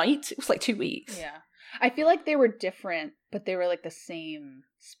than a night. It was like 2 weeks. Yeah. I feel like they were different, but they were like the same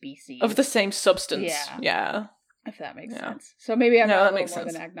species. Of the same substance. Yeah. If that makes sense. So maybe I'm not a little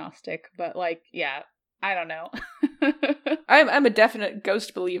more than agnostic, but like, yeah, I don't know. I'm a definite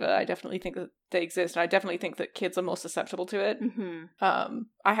ghost believer. I definitely think that they exist. And I definitely think that kids are more susceptible to it. Mm-hmm.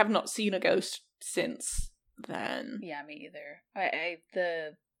 I have not seen a ghost since then. Yeah, me either.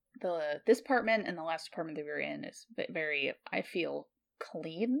 This apartment and the last apartment that we were in is very, I feel,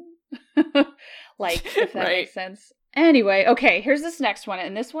 clean. Like, if that makes sense. Anyway, okay, here's this next one,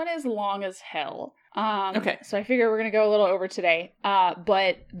 and this one is long as hell. Okay. So I figure we're gonna go a little over today.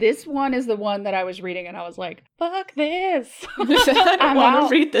 But this one is the one that I was reading, and I was like, "Fuck this! I don't want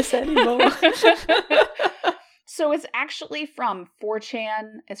to read this anymore." So it's actually from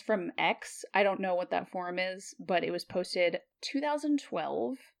 4chan. It's from X. I don't know what that forum is, but it was posted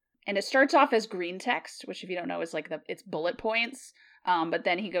 2012, and it starts off as green text, which, if you don't know, is like it's bullet points. But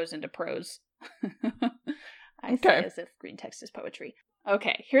then he goes into prose. I say as if green text is poetry.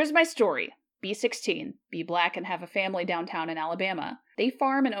 Okay, here's my story. Be 16, be black, and have a family downtown in Alabama. They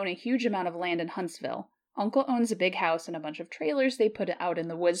farm and own a huge amount of land in Huntsville. Uncle owns a big house and a bunch of trailers they put out in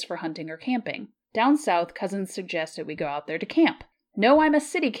the woods for hunting or camping. Down south, cousins suggested we go out there to camp. No, I'm a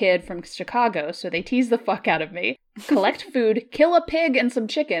city kid from Chicago, so they tease the fuck out of me. Collect food, kill a pig and some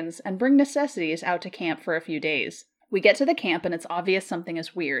chickens, and bring necessities out to camp for a few days. We get to the camp and it's obvious something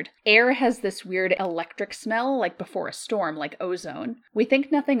is weird. Air has this weird electric smell like before a storm, like ozone. We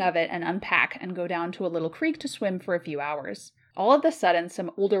think nothing of it and unpack and go down to a little creek to swim for a few hours. All of a sudden,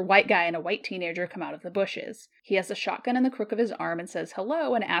 some older white guy and a white teenager come out of the bushes. He has a shotgun in the crook of his arm and says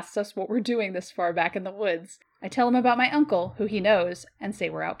hello and asks us what we're doing this far back in the woods. I tell him about my uncle, who he knows, and say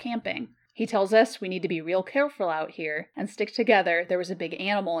we're out camping. He tells us we need to be real careful out here and stick together. There was a big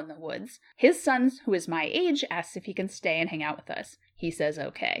animal in the woods. His son, who is my age, asks if he can stay and hang out with us. He says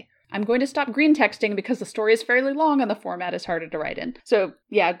okay. I'm going to stop green texting because the story is fairly long and the format is harder to write in. So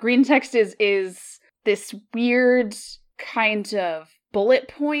yeah, green text is this weird kind of bullet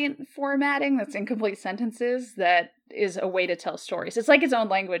point formatting that's incomplete sentences that is a way to tell stories. It's like its own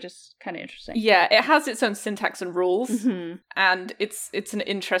language. It's kind of interesting. Yeah, it has its own syntax and rules, Mm-hmm. and it's an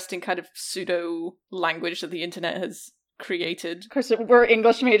interesting kind of pseudo language that the internet has created. Of course, we're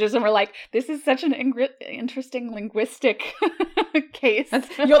English majors and we're like, this is such an interesting linguistic case. And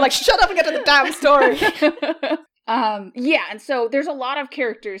you're like, shut up and get to the damn story. Yeah, and so there's a lot of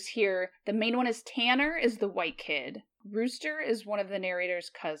characters here. The main one is Tanner, is the white kid. Rooster is one of the narrator's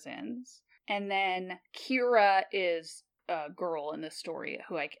cousins. And then Kira is a girl in this story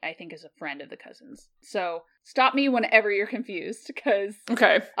who I think is a friend of the cousins. So stop me whenever you're confused, because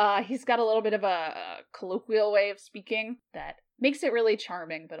Okay. he's got a little bit of a colloquial way of speaking that makes it really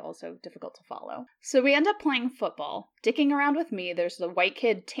charming, but also difficult to follow. So we end up playing football. Dicking around with me, there's the white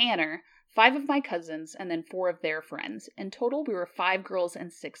kid Tanner, 5 of my cousins, and then 4 of their friends. In total, we were 5 girls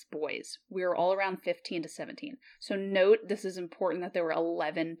and 6 boys. We were all around 15 to 17. So note, this is important that there were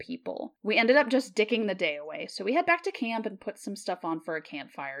 11 people. We ended up just dicking the day away, so we head back to camp and put some stuff on for a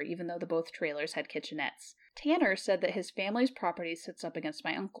campfire, even though the both trailers had kitchenettes. Tanner said that his family's property sits up against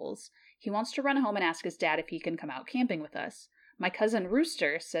my uncle's. He wants to run home and ask his dad if he can come out camping with us. My cousin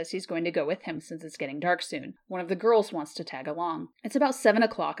Rooster says he's going to go with him since it's getting dark soon. One of the girls wants to tag along. It's about 7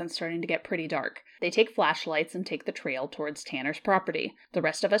 o'clock and starting to get pretty dark. They take flashlights and take the trail towards Tanner's property. The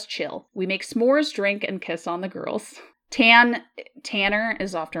rest of us chill. We make s'mores, drink, and kiss on the girls. Tanner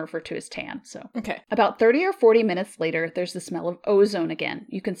is often referred to as Tan, so. Okay. About 30 or 40 minutes later, there's the smell of ozone again.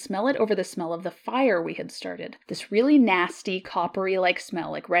 You can smell it over the smell of the fire we had started. This really nasty, coppery-like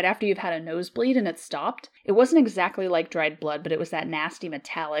smell, like right after you've had a nosebleed and it's stopped. It wasn't exactly like dried blood, but it was that nasty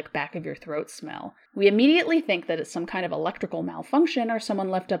metallic back of your throat smell. We immediately think that it's some kind of electrical malfunction or someone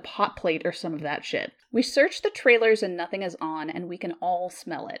left a hot plate or some of that shit. We search the trailers and nothing is on, and we can all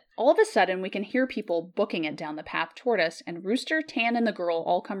smell it. All of a sudden, we can hear people booking it down the path toward us, and Rooster, Tan, and the girl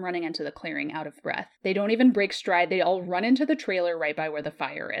all come running into the clearing out of breath. They don't even break stride, they all run into the trailer right by where the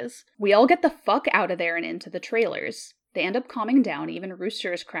fire is. We all get the fuck out of there and into the trailers. They end up calming down, even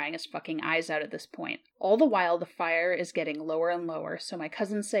Rooster is crying his fucking eyes out at this point. All the while, the fire is getting lower and lower, so my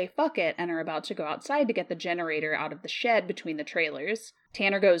cousins say fuck it and are about to go outside to get the generator out of the shed between the trailers.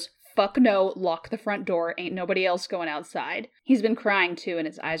 Tanner goes, fuck no, lock the front door, ain't nobody else going outside. He's been crying too, and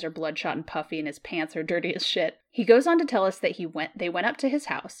his eyes are bloodshot and puffy, and his pants are dirty as shit. He goes on to tell us that they went up to his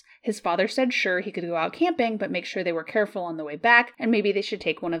house. His father said sure, he could go out camping, but make sure they were careful on the way back, and maybe they should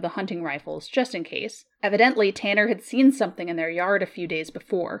take one of the hunting rifles, just in case. Evidently, Tanner had seen something in their yard a few days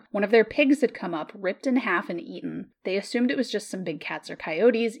before. One of their pigs had come up, ripped in half and eaten. They assumed it was just some big cats or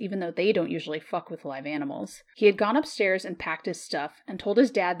coyotes, even though they don't usually fuck with live animals. He had gone upstairs and packed his stuff, and told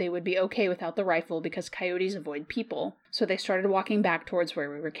his dad they would be okay without the rifle because coyotes avoid people. So they started walking back towards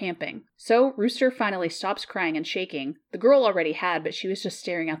where we were camping. So Rooster finally stops crying and shaking. The girl already had, but she was just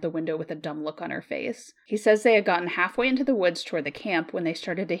staring out the window with a dumb look on her face. He says they had gotten halfway into the woods toward the camp when they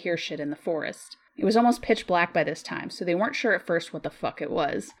started to hear shit in the forest. It was almost pitch black by this time, so they weren't sure at first what the fuck it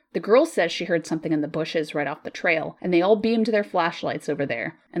was. The girl says she heard something in the bushes right off the trail, and they all beamed their flashlights over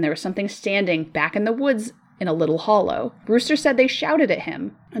there, and there was something standing back in the woods in a little hollow. Rooster said they shouted at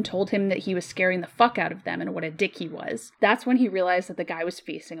him and told him that he was scaring the fuck out of them and what a dick he was. That's when he realized that the guy was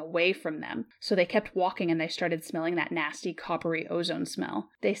facing away from them. So they kept walking and they started smelling that nasty coppery ozone smell.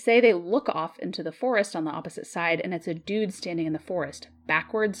 They say they look off into the forest on the opposite side and it's a dude standing in the forest,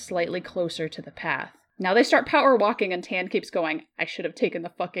 backwards, slightly closer to the path. Now they start power walking and Tan keeps going, I should have taken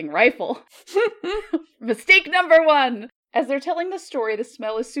the fucking rifle. Mistake number 1! As they're telling the story, the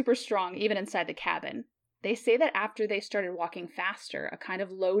smell is super strong, even inside the cabin. They say that after they started walking faster, a kind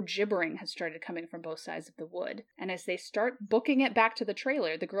of low gibbering had started coming from both sides of the wood. And as they start booking it back to the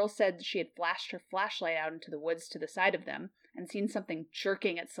trailer, the girl said she had flashed her flashlight out into the woods to the side of them and seen something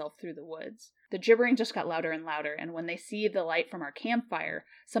jerking itself through the woods. The gibbering just got louder and louder, and when they see the light from our campfire,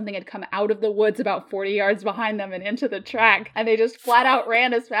 something had come out of the woods about 40 yards behind them and into the track, and they just flat out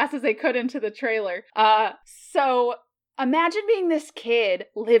ran as fast as they could into the trailer. So imagine being this kid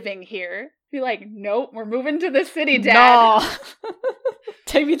living here Be like, nope, we're moving to the city, Dad. Nah.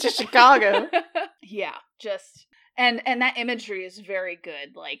 Take me to Chicago. Yeah, just... And that imagery is very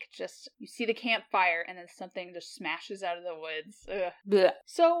good. Like, just, you see the campfire, and then something just smashes out of the woods. Ugh. Blech.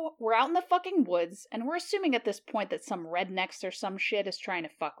 So, we're out in the fucking woods, and we're assuming at this point that some rednecks or some shit is trying to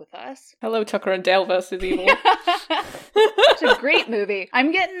fuck with us. Hello, Tucker and Dale versus Evil. It's a great movie.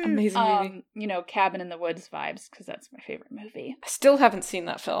 I'm getting, Amazing movie. Cabin in the Woods vibes, because that's my favorite movie. I still haven't seen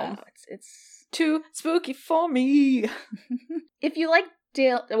that film. Oh, it's Too spooky for me. If you like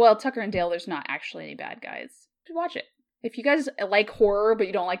Tucker and Dale, there's not actually any bad guys. Watch it. If you guys like horror, but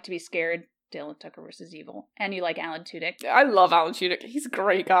you don't like to be scared, Dale and Tucker versus Evil. And you like Alan Tudyk. I love Alan Tudyk. He's a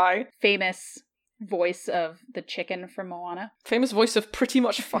great guy. Famous voice of the chicken from Moana. Famous voice of pretty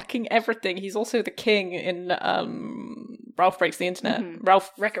much fucking everything. He's also the king in Ralph Breaks the Internet. Mm-hmm.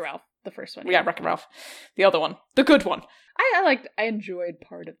 Wreck-It Ralph, the first one. Yeah, Wreck-It Ralph. The other one. The good one. I enjoyed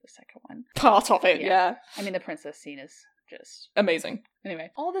part of the second one. Part of it, yeah. I mean, the princess scene is just amazing.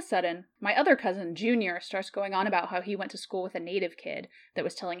 Anyway, all of a sudden, my other cousin, Junior, starts going on about how he went to school with a native kid that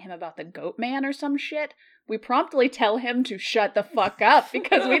was telling him about the goat man or some shit. We promptly tell him to shut the fuck up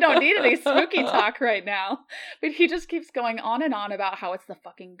because we don't need any spooky talk right now. But he just keeps going on and on about how it's the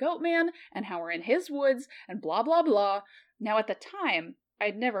fucking goat man and how we're in his woods and blah, blah, blah. Now, at the time,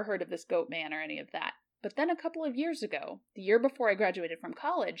 I'd never heard of this goat man or any of that. But then a couple of years ago, the year before I graduated from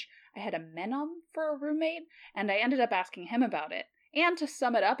college, I had a Menom for a roommate, and I ended up asking him about it. And to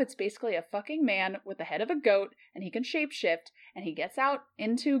sum it up, it's basically a fucking man with the head of a goat, and he can shapeshift, and he gets out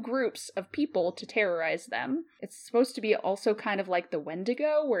into groups of people to terrorize them. It's supposed to be also kind of like the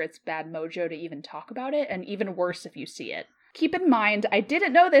Wendigo, where it's bad mojo to even talk about it, and even worse if you see it. Keep in mind, I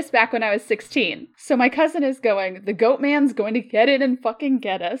didn't know this back when I was 16. So my cousin is going, the goat man's going to get in and fucking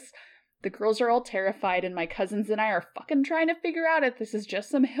get us. The girls are all terrified, and my cousins and I are fucking trying to figure out if this is just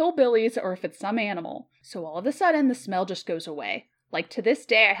some hillbillies or if it's some animal. So all of a sudden, the smell just goes away. Like, to this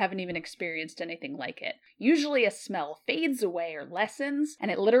day, I haven't even experienced anything like it. Usually a smell fades away or lessens, and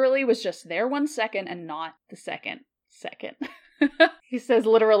it literally was just there 1 second and not the second. He says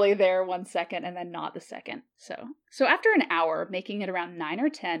literally there 1 second and then not the second. So after an hour, making it around 9 or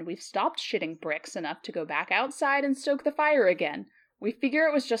 10, we've stopped shitting bricks enough to go back outside and stoke the fire again. We figure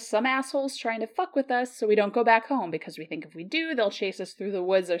it was just some assholes trying to fuck with us so we don't go back home, because we think if we do, they'll chase us through the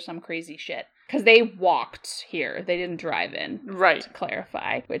woods or some crazy shit. Because they walked here. They didn't drive in. Right. To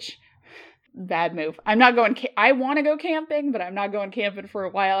clarify, which... bad move. I'm not going... I want to go camping, but I'm not going camping for a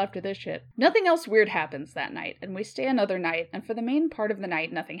while after this shit. Nothing else weird happens that night, and we stay another night, and for the main part of the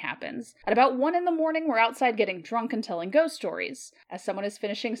night, nothing happens. At about 1 a.m, we're outside getting drunk and telling ghost stories. As someone is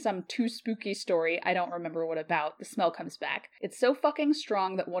finishing some too spooky story, I don't remember what about, the smell comes back. It's so fucking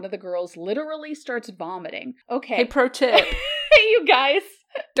strong that one of the girls literally starts vomiting. Okay. Hey, pro tip. Hey, you guys!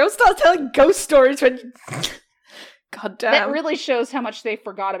 Don't start telling ghost stories when you... God damn. That really shows how much they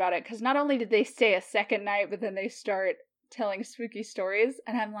forgot about it, because not only did they stay a second night, but then they start telling spooky stories,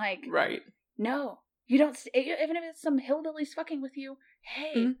 and I'm like, right. No, you don't, even if it's some hillbillies fucking with you,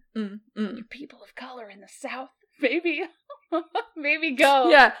 hey, you people of color in the South, maybe go.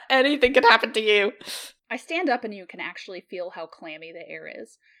 Yeah, anything can happen to you. I stand up and you can actually feel how clammy the air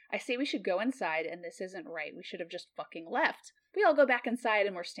is. I say we should go inside, and this isn't right, we should have just fucking left. We all go back inside,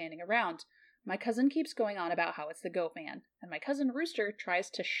 and we're standing around. My cousin keeps going on about how it's the goat man, and my cousin Rooster tries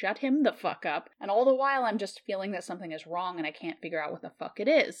to shut him the fuck up, and all the while I'm just feeling that something is wrong and I can't figure out what the fuck it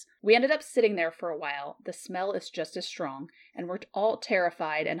is. We ended up sitting there for a while, the smell is just as strong, and we're all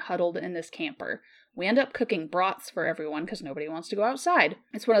terrified and huddled in this camper. We end up cooking brats for everyone because nobody wants to go outside.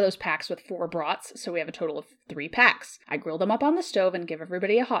 It's one of those packs with 4 brats, so we have a total of 3 packs. I grill them up on the stove and give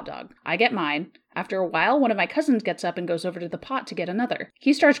everybody a hot dog. I get mine. After a while, one of my cousins gets up and goes over to the pot to get another.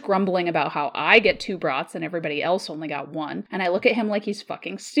 He starts grumbling about how I get 2 brats and everybody else only got 1, and I look at him like he's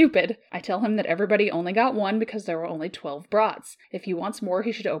fucking stupid. I tell him that everybody only got 1 because there were only 12 brats. If he wants more,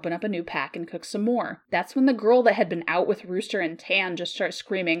 he should open up a new pack and cook some more. That's when the girl that had been out with Rooster and Tan just starts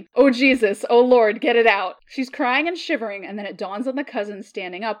screaming, "Oh Jesus, oh Lord, get it out." She's crying and shivering, and then it dawns on the cousin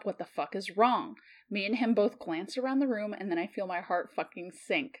standing up what the fuck is wrong. Me and him both glance around the room, and then I feel my heart fucking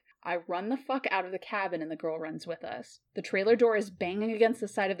sink. I run the fuck out of the cabin and the girl runs with us. The trailer door is banging against the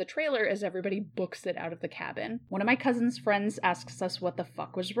side of the trailer as everybody books it out of the cabin. One of my cousin's friends asks us what the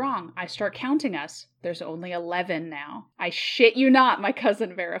fuck was wrong. I start counting us. There's only 11 now. I shit you not, my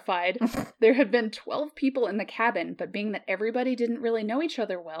cousin verified. There had been 12 people in the cabin, but being that everybody didn't really know each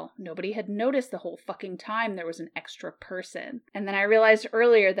other well, nobody had noticed the whole fucking time there was an extra person. And then I realized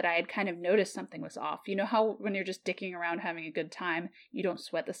earlier that I had kind of noticed something was off. You know how when you're just dicking around having a good time, you don't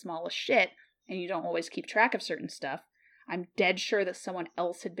sweat the smallest shit, and you don't always keep track of certain stuff? I'm dead sure that someone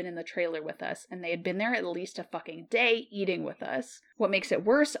else had been in the trailer with us, and they had been there at least a fucking day eating with us. What makes it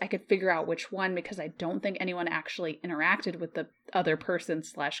worse, I could figure out which one because I don't think anyone actually interacted with the other person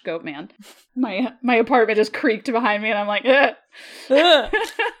 / goat man. My apartment just creaked behind me and I'm like, ugh.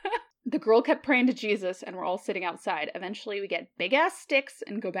 The girl kept praying to Jesus and we're all sitting outside. Eventually we get big ass sticks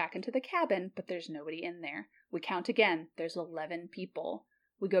and go back into the cabin, but there's nobody in there. We count again. There's 11 people.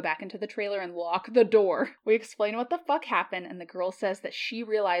 We go back into the trailer and lock the door. We explain what the fuck happened, and the girl says that she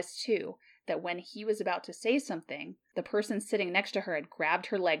realized too that when he was about to say something, the person sitting next to her had grabbed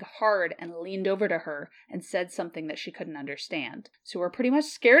her leg hard and leaned over to her and said something that she couldn't understand. So we're pretty much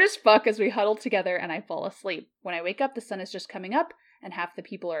scared as fuck as we huddle together and I fall asleep. When I wake up, the sun is just coming up and half the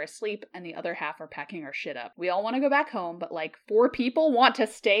people are asleep and the other half are packing our shit up. We all want to go back home, but like 4 people want to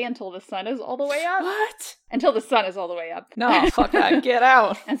stay until the sun is all the way up. What? Until the sun is all the way up. No, fuck that. Get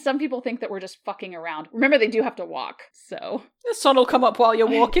out. And some people think that we're just fucking around. Remember, they do have to walk, so. The sun will come up while you're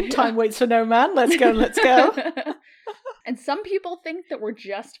walking. Time waits for no man. Let's go, let's go. And some people think that we're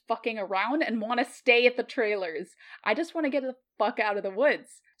just fucking around and want to stay at the trailers. I just want to get the fuck out of the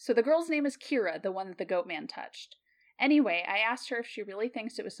woods. So the girl's name is Kira, the one that the goat man touched. Anyway, I asked her if she really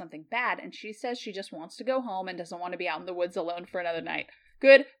thinks it was something bad, and she says she just wants to go home and doesn't want to be out in the woods alone for another night.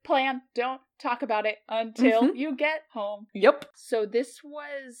 Good plan. Don't talk about it until you get home. Yep. So this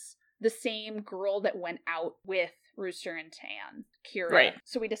was the same girl that went out with Rooster and Tan, Kira. Right.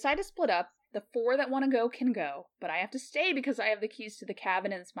 So we decide to split up. The 4 that want to go can go, but I have to stay because I have the keys to the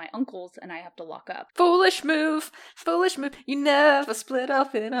cabin and it's my uncle's and I have to lock up. Foolish move. Foolish move. You never split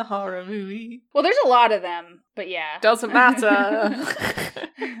up in a horror movie. Well, there's a lot of them, but yeah. Doesn't matter.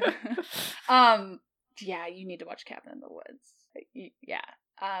 Yeah, you need to watch Cabin in the Woods. Yeah.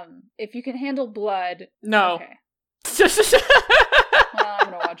 If you can handle blood. No. Okay. Well,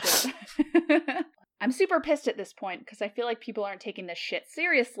 I'm gonna watch it. I'm super pissed at this point because I feel like people aren't taking this shit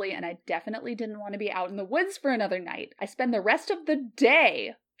seriously, and I definitely didn't want to be out in the woods for another night. I spend the rest of the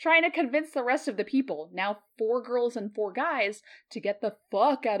day trying to convince the rest of the people, now 4 girls and 4 guys, to get the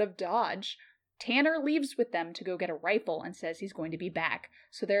fuck out of Dodge. Tanner leaves with them to go get a rifle and says he's going to be back.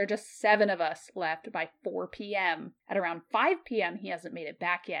 So there are just 7 of us left by 4 p.m. At around 5 p.m. he hasn't made it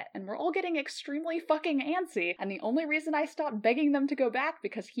back yet, and we're all getting extremely fucking antsy, and the only reason I stopped begging them to go back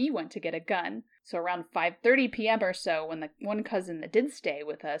because he went to get a gun. So around 5:30 p.m. or so, when the one cousin that did stay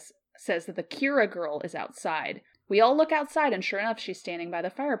with us says that the Kira girl is outside. We all look outside, and sure enough, she's standing by the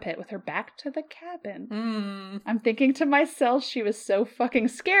fire pit with her back to the cabin. I'm thinking to myself, she was so fucking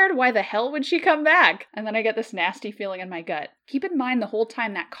scared, why the hell would she come back? And then I get this nasty feeling in my gut. Keep in mind the whole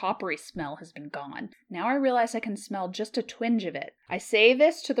time that coppery smell has been gone. Now I realize I can smell just a twinge of it. I say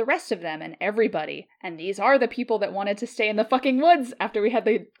this to the rest of them and everybody, and these are the people that wanted to stay in the fucking woods after we had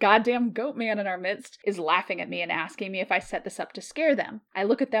the goddamn goat man in our midst, is laughing at me and asking me if I set this up to scare them. I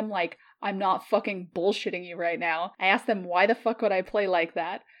look at them like, I'm not fucking bullshitting you right now. I ask them why the fuck would I play like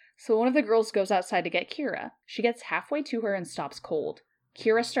that? So one of the girls goes outside to get Kira. She gets halfway to her and stops cold.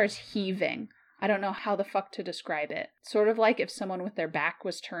 Kira starts heaving. I don't know how the fuck to describe it. Sort of like if someone with their back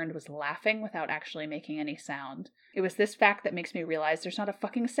was turned was laughing without actually making any sound. It was this fact that makes me realize there's not a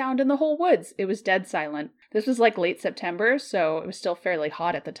fucking sound in the whole woods. It was dead silent. This was like late September, so it was still fairly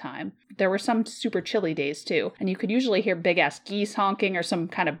hot at the time. There were some super chilly days too, and you could usually hear big-ass geese honking or some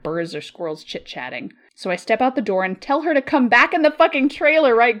kind of birds or squirrels chit-chatting. So I step out the door and tell her to come back in the fucking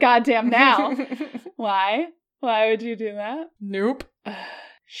trailer right goddamn now. Why? Why would you do that? Nope.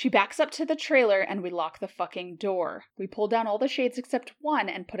 She backs up to the trailer and we lock the fucking door. We pull down all the shades except one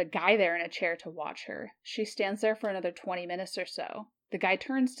and put a guy there in a chair to watch her. She stands there for another 20 minutes or so. The guy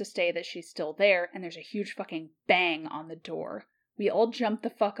turns to say that she's still there and there's a huge fucking bang on the door. We all jump the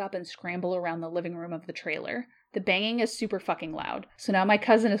fuck up and scramble around the living room of the trailer. The banging is super fucking loud. So now my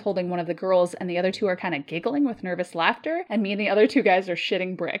cousin is holding one of the girls and the other 2 are kind of giggling with nervous laughter, and me and the other 2 guys are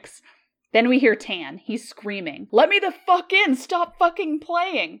shitting bricks. Then we hear Tan. He's screaming, "Let me the fuck in! Stop fucking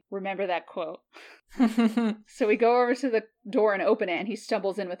playing!" Remember that quote. So we go over to the door and open it, and he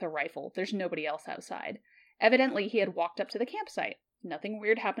stumbles in with a rifle. There's nobody else outside. Evidently, he had walked up to the campsite. Nothing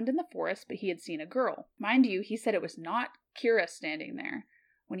weird happened in the forest, but he had seen a girl. Mind you, he said it was not Kira standing there.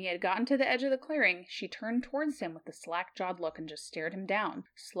 When he had gotten to the edge of the clearing, she turned towards him with a slack-jawed look and just stared him down,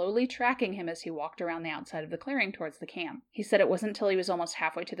 slowly tracking him as he walked around the outside of the clearing towards the camp. He said it wasn't until he was almost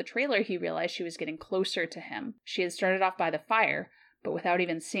halfway to the trailer he realized she was getting closer to him. She had started off by the fire, but without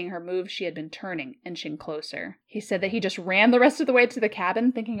even seeing her move, she had been turning, inching closer. He said that he just ran the rest of the way to the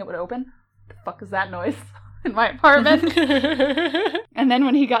cabin, thinking it would open. The fuck is that noise? In my apartment. And then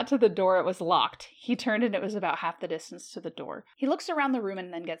when he got to the door, it was locked. He turned and it was about half the distance to the door. He looks around the room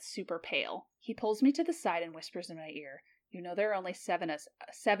and then gets super pale. He pulls me to the side and whispers in my ear, you know there are only seven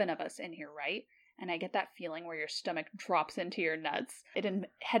of us in here, right? And I get that feeling where your stomach drops into your nuts. It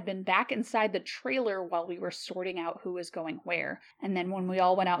had been back inside the trailer while we were sorting out who was going where. And then when we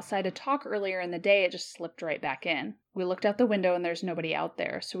all went outside to talk earlier in the day, it just slipped right back in. We looked out the window and there's nobody out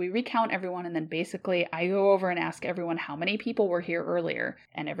there. So we recount everyone and then basically I go over and ask everyone how many people were here earlier.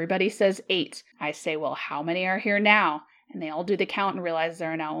 And everybody says 8. I say, well, how many are here now? And they all do the count and realize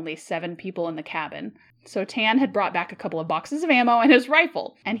there are now only 7 people in the cabin. So Tan had brought back a couple of boxes of ammo and his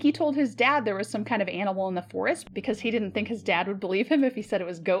rifle. And he told his dad there was some kind of animal in the forest because he didn't think his dad would believe him if he said it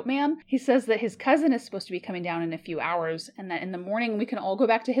was Goatman. He says that his cousin is supposed to be coming down in a few hours and that in the morning we can all go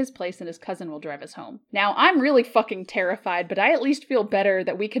back to his place and his cousin will drive us home. Now, I'm really fucking terrified, but I at least feel better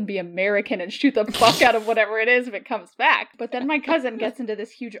that we can be American and shoot the fuck out of whatever it is if it comes back. But then my cousin gets into this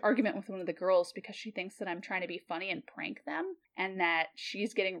huge argument with one of the girls because she thinks that I'm trying to be funny and prank them and that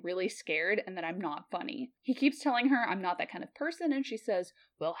she's getting really scared and that I'm not funny. He keeps telling her I'm not that kind of person, and she says,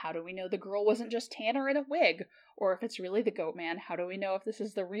 well, how do we know the girl wasn't just Tanner in a wig? Or if it's really the Goatman, how do we know if this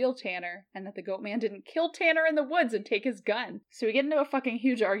is the real Tanner and that the Goatman didn't kill Tanner in the woods and take his gun? So we get into a fucking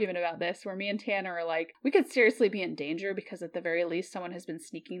huge argument about this where me and Tanner are like, we could seriously be in danger because at the very least someone has been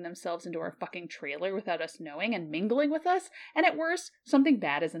sneaking themselves into our fucking trailer without us knowing and mingling with us, and at worst, something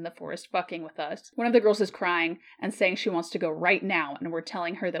bad is in the forest fucking with us. One of the girls is crying and saying she wants to go right now, and we're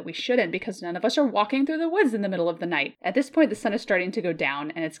telling her that we shouldn't because none of us are walking through the woods in the middle of the night. At this point, the sun is starting to go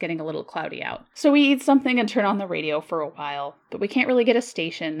down and it's getting a little cloudy out. So we eat something and turn on the radio for a while, but we can't really get a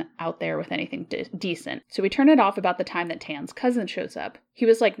station out there with anything decent. So we turn it off about the time that Tan's cousin shows up. He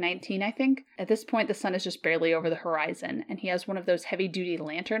was like 19, I think. At this point, the sun is just barely over the horizon, and he has one of those heavy-duty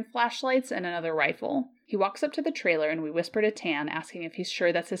lantern flashlights and another rifle. He walks up to the trailer and we whisper to Tan, asking if he's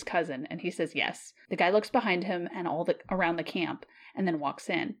sure that's his cousin, and he says yes. The guy looks behind him and around the camp, and then walks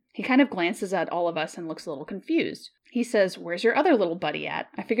in. He kind of glances at all of us and looks a little confused. He says, where's your other little buddy at?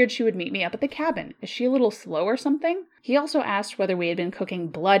 I figured she would meet me up at the cabin. Is she a little slow or something? He also asked whether we had been cooking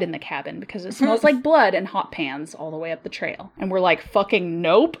blood in the cabin because it smells like blood in hot pans all the way up the trail. And we're like, fucking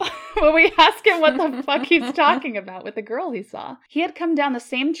nope. When we ask him what the fuck he's talking about with the girl he saw. He had come down the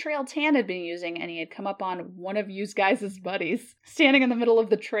same trail Tan had been using and he had come up on one of you guys' buddies, standing in the middle of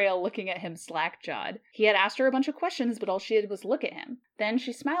the trail looking at him slack-jawed. He had asked her a bunch of questions, but all she did was look at him. Then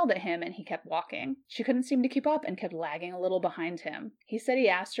she smiled at him and he kept walking. She couldn't seem to keep up and kept lagging a little behind him. He said he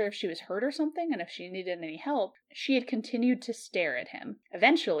asked her if she was hurt or something and if she needed any help. She had continued to stare at him.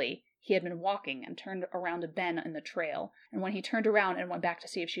 Eventually, he had been walking and turned around a bend in the trail, and when he turned around and went back to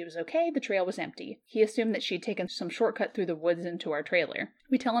see if she was okay, the trail was empty. He assumed that she'd taken some shortcut through the woods into our trailer.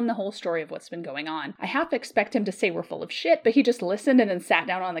 We tell him the whole story of what's been going on. I half expect him to say we're full of shit, but he just listened and then sat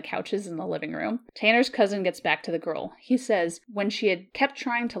down on the couches in the living room. Tanner's cousin gets back to the girl. He says when she had kept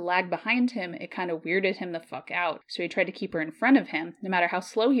trying to lag behind him, it kind of weirded him the fuck out, so he tried to keep her in front of him. No matter how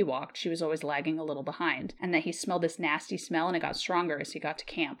slow he walked, she was always lagging a little behind, and that he smelled this nasty smell and it got stronger as he got to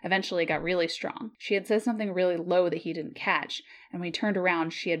camp. Eventually it got really strong. She had said something really low that he didn't catch, and when he turned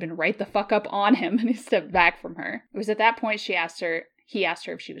around, she had been right the fuck up on him, and he stepped back from her. It was at that point he asked her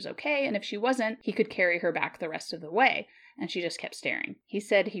if she was okay, and if she wasn't, he could carry her back the rest of the way, and she just kept staring. He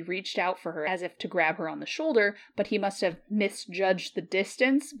said he reached out for her as if to grab her on the shoulder, but he must have misjudged the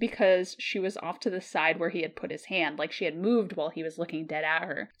distance because she was off to the side where he had put his hand, like she had moved while he was looking dead at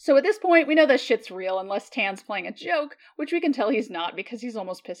her. So at this point, we know this shit's real unless Tan's playing a joke, which we can tell he's not because he's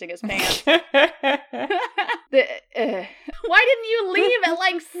almost pissing his pants. Why didn't you leave at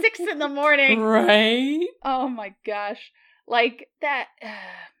like 6 a.m? Right? Oh my gosh. Like that,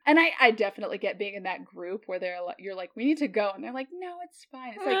 and I definitely get being in that group where you're like, we need to go, and they're like, no, it's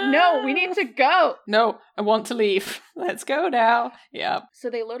fine. It's like, no, we need to go. No, I want to leave. Let's go now. Yeah. So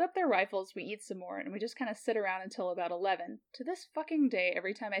they load up their rifles, we eat some more, and we just kind of sit around until about 11. To this fucking day,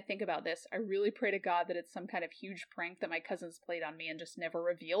 every time I think about this, I really pray to God that it's some kind of huge prank that my cousins played on me and just never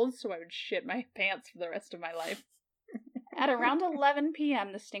revealed, so I would shit my pants for the rest of my life. At around 11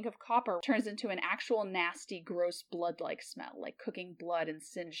 p.m., the stink of copper turns into an actual nasty, gross blood-like smell, like cooking blood and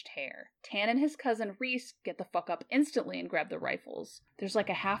singed hair. Tan and his cousin Reese get the fuck up instantly and grab the rifles. There's like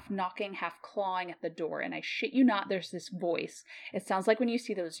a half-knocking, half-clawing at the door, and I shit you not, there's this voice. It sounds like when you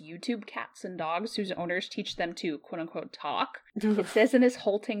see those YouTube cats and dogs whose owners teach them to, quote-unquote, talk. It says in this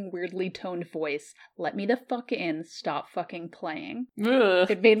halting, weirdly toned voice, let me the fuck in, stop fucking playing.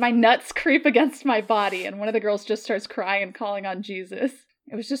 Ugh. It made my nuts creep against my body, and one of the girls just starts crying and calling on Jesus.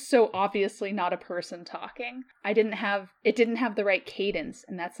 It was just so obviously not a person talking. It didn't have the right cadence,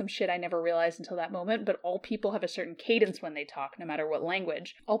 and that's some shit I never realized until that moment, but all people have a certain cadence when they talk, no matter what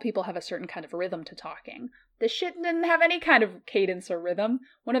language. All people have a certain kind of rhythm to talking. This shit didn't have any kind of cadence or rhythm.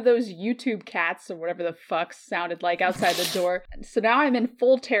 One of those YouTube cats or whatever the fuck sounded like outside the door. So now I'm in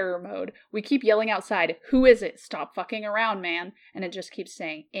full terror mode. We keep yelling outside, "Who is it? Stop fucking around, man." And it just keeps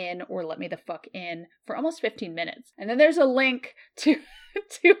saying in or let me the fuck in for almost 15 minutes. And then there's a link to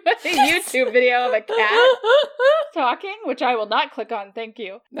a YouTube video of a cat talking, which I will not click on, thank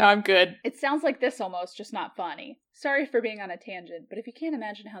you. No, I'm good. It sounds like this almost, just not funny. Sorry for being on a tangent, but if you can't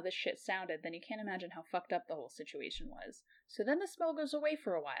imagine how this shit sounded, then you can't imagine how fucked up the whole situation was. So then the smell goes away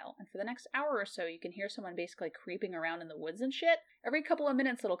for a while, and for the next hour or so you can hear someone basically creeping around in the woods and shit. Every couple of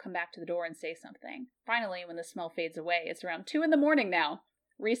minutes it'll come back to the door and say something. Finally, when the smell fades away, it's around 2 a.m. now.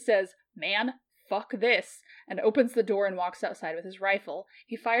 Reese says, "Man, fuck this," and opens the door and walks outside with his rifle.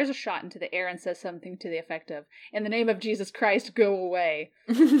 He fires a shot into the air and says something to the effect of, "In the name of Jesus Christ, go away."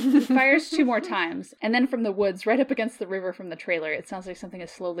 He fires 2 more times, and then from the woods, right up against the river from the trailer, it sounds like something is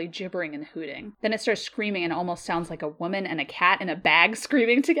slowly gibbering and hooting. Then it starts screaming and almost sounds like a woman and a cat in a bag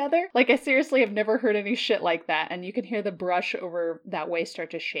screaming together. Like, I seriously have never heard any shit like that, and you can hear the brush over that way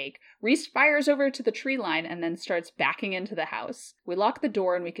start to shake. Reese fires over to the tree line and then starts backing into the house. We lock the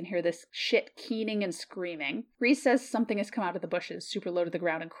door and we can hear this shit keening and screaming. Reese says something has come out of the bushes, super low to the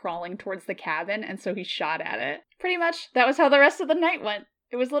ground and crawling towards the cabin, and so he shot at it. Pretty much, that was how the rest of the night went.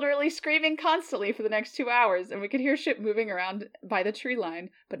 It was literally screaming constantly for the next 2 hours, and we could hear shit moving around by the tree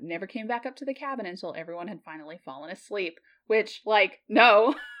line, but it never came back up to the cabin until everyone had finally fallen asleep. Which,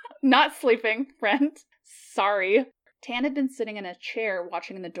 no, not sleeping, friend. Sorry. Tan had been sitting in a chair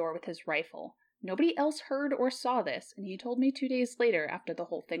watching the door with his rifle. Nobody else heard or saw this, and he told me 2 days later after the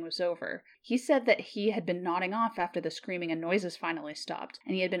whole thing was over. He said that he had been nodding off after the screaming and noises finally stopped,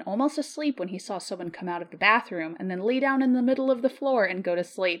 and he had been almost asleep when he saw someone come out of the bathroom and then lay down in the middle of the floor and go to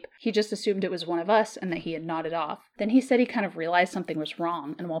sleep. He just assumed it was one of us and that he had nodded off. Then he said he kind of realized something was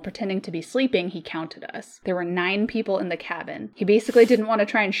wrong, and while pretending to be sleeping, he counted us. There were 9 people in the cabin. He basically didn't want to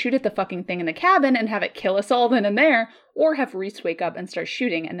try and shoot at the fucking thing in the cabin and have it kill us all then and there, or have Reese wake up and start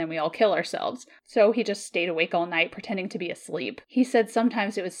shooting and then we all kill ourselves. So he just stayed awake all night pretending to be asleep. He said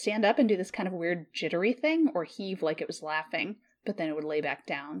sometimes it would stand up and do this kind of weird jittery thing or heave like it was laughing, but then it would lay back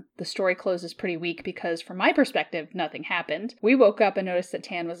down. The story closes pretty weak because, from my perspective, nothing happened. We woke up and noticed that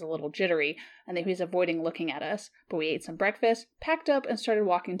Tan was a little jittery and that he was avoiding looking at us, but we ate some breakfast, packed up, and started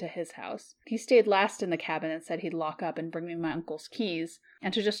walking to his house. He stayed last in the cabin and said he'd lock up and bring me my uncle's keys,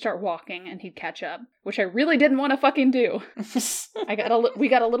 and to just start walking and he'd catch up, which I really didn't want to fucking do. We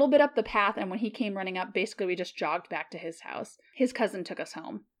got a little bit up the path, and when he came running up, basically we just jogged back to his house. His cousin took us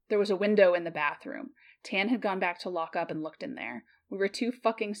home. There was a window in the bathroom. Tan had gone back to lock up and looked in there. We were too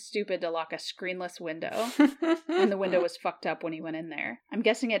fucking stupid to lock a screenless window, and the window was fucked up when he went in there. I'm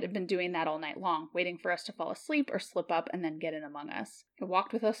guessing it had been doing that all night long, waiting for us to fall asleep or slip up and then get in among us. It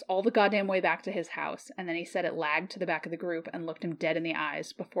walked with us all the goddamn way back to his house, and then he said it lagged to the back of the group and looked him dead in the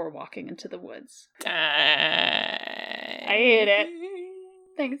eyes before walking into the woods. I hate it.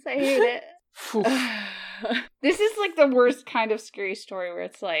 Thanks, I hate it. This is like the worst kind of scary story where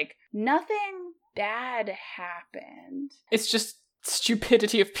it's like, nothing bad happened. It's just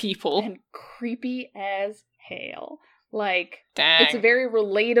stupidity of people. And creepy as hell. Like, Dang. It's a very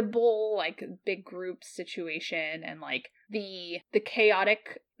relatable, like, big group situation, and like the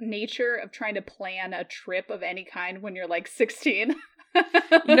chaotic nature of trying to plan a trip of any kind when you're like 16.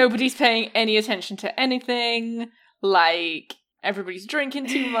 Nobody's paying any attention to anything. Like, everybody's drinking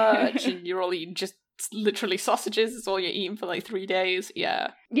too much, and you're all eating just literally sausages. It's all you're eating for like 3 days.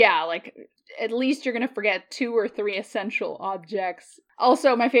 Yeah. Yeah, like, at least you're gonna forget 2 or 3 essential objects.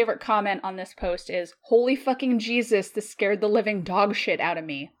 Also, my favorite comment on this post is, "Holy fucking Jesus, this scared the living dog shit out of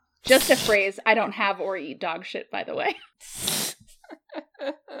me." Just a phrase. I don't have or eat dog shit, by the way.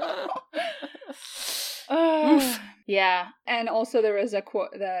 Yeah, and also there was a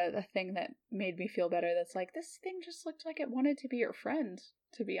quote, the thing that made me feel better that's like, this thing just looked like it wanted to be your friend,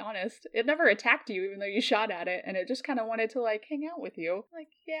 to be honest. It never attacked you, even though you shot at it, and it just kind of wanted to, like, hang out with you. Like,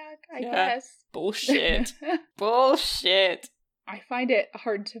 yeah, I guess. Bullshit. Bullshit. I find it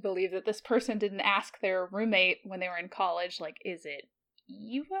hard to believe that this person didn't ask their roommate when they were in college, like, is it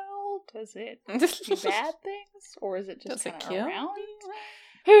evil? Does it do bad things? Or is it just kind of around?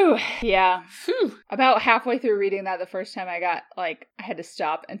 Whew. Yeah. Whew. About halfway through reading that the first time, I had to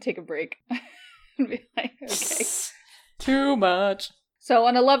stop and take a break. And be like, okay. Too much. So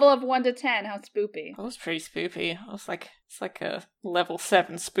on a level of 1 to 10, how spoopy? That was pretty spoopy. It's like a level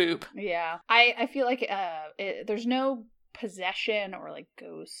 7 spoop. Yeah. I feel like there's no possession or like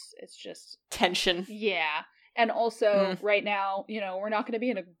ghosts. It's just Tension. yeah. And also, right now, we're not going to be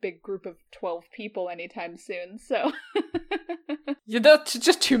in a big group of 12 people anytime soon, so... Yeah, that's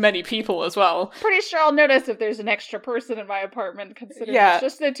just too many people as well. Pretty sure I'll notice if there's an extra person in my apartment, considering it's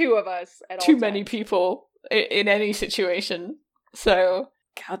just the two of us at all Too times. many people in any situation. So,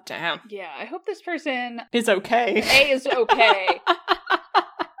 goddamn. Yeah, I hope this person... Is okay. is okay.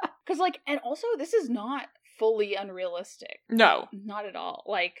 Because, and also, this is not fully unrealistic. No. Not at all.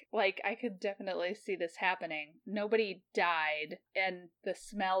 Like I could definitely see this happening. Nobody died, and the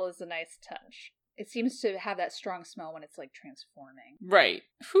smell is a nice touch. It seems to have that strong smell when it's transforming. Right.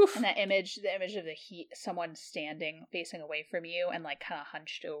 Whew. And the image of the heat, someone standing facing away from you and kind of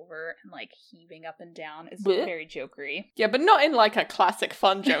hunched over and heaving up and down is very jokery. Yeah, but not in a classic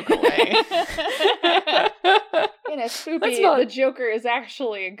fun Joker way. In a spoopy, the Joker is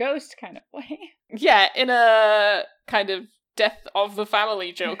actually a ghost kind of way. Yeah, in a kind of death of the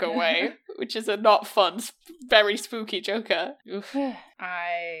family Joker way, which is a not fun, very spooky Joker.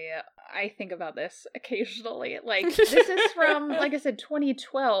 I think about this occasionally. This is from, like I said,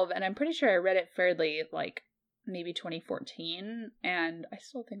 2012, and I'm pretty sure I read it fairly, maybe 2014, and I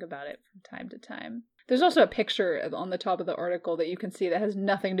still think about it from time to time. There's also a picture on the top of the article that you can see that has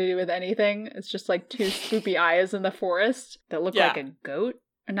nothing to do with anything. It's just two spoopy eyes in the forest that look like a goat.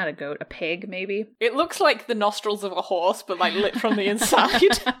 Or not a goat, a pig, maybe. It looks like the nostrils of a horse, but lit from the inside.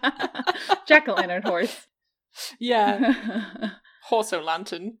 Jack-o'-lantern horse. Yeah.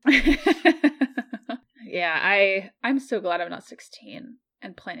 Horse-o'-lantern. Yeah, I'm so glad I'm not 16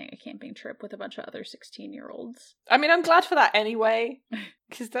 and planning a camping trip with a bunch of other 16-year-olds. I mean, I'm glad for that anyway,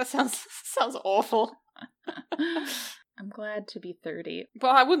 because that sounds awful. I'm glad to be 30.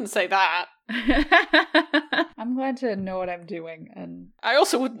 Well, I wouldn't say that. I'm glad to know what I'm doing, and I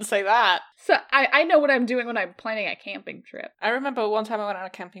also wouldn't say that. So I know what I'm doing when I'm planning a camping trip. I remember one time I went on a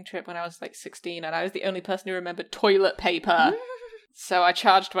camping trip when I was 16, and I was the only person who remembered toilet paper. So I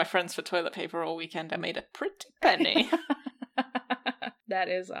charged my friends for toilet paper all weekend. I made a pretty penny. That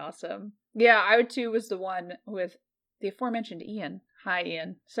is awesome. Yeah, I too was the one with the aforementioned Ian. Hi,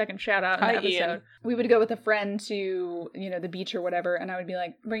 Ian. Second shout out in the episode. Ian. We would go with a friend to, the beach or whatever, and I would be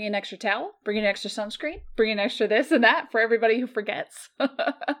like, bring an extra towel, bring an extra sunscreen, bring an extra this and that for everybody who forgets.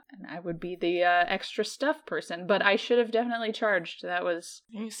 And I would be the extra stuff person, but I should have definitely charged. That was...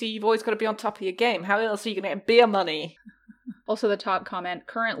 You see, you've always got to be on top of your game. How else are you going to get beer money? Also, the top comment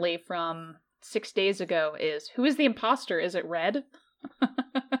currently from 6 days ago is, who is the imposter? Is it Red?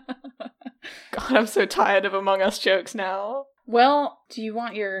 God, I'm so tired of Among Us jokes now. Well, do you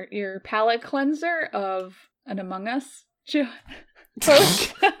want your palate cleanser of an Among Us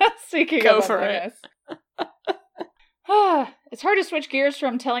post? Speaking Go of for Among it. Us. It's hard to switch gears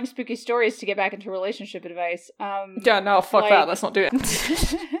from telling spooky stories to get back into relationship advice. Yeah, no, fuck that. Let's not do it.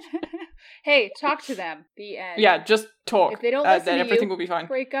 Hey, talk to them. The end. Yeah, just talk. If they don't listen then to everything you, will be fine.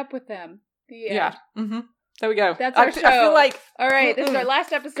 break up with them. The end. Yeah. Mm-hmm. There we go. That's our show. I feel like... All right, this is our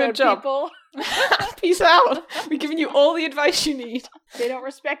last episode, Good job. people. Peace out. We're giving you all the advice you need. If they don't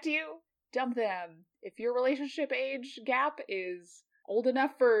respect you, dump them. If your relationship age gap is old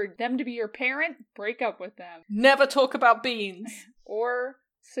enough for them to be your parent, break up with them. Never talk about beans. Or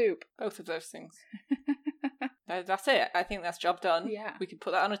soup. Both of those things. That's it. I think that's job done. Yeah. We could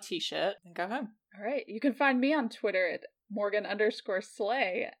put that on a t-shirt and go home. All right. You can find me on Twitter at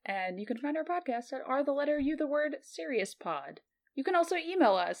Morgan_Slay, and you can find our podcast at r_SeriousPod. You can also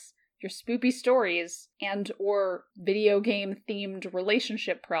email us your spoopy stories and or video game themed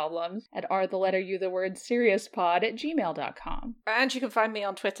relationship problems at SeriousPod@gmail.com. And you can find me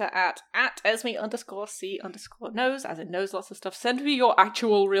on Twitter at Esme_C_knows, as it knows lots of stuff. Send me your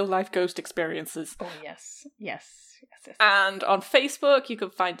actual real life ghost experiences. Oh, yes. And on Facebook, you can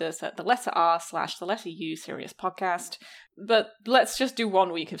find us at r/U Serious Podcast. But let's just do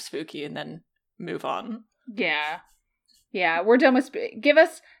 1 week of spooky and then move on. Yeah, we're done with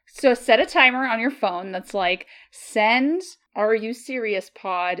set a timer on your phone that's send Are You Serious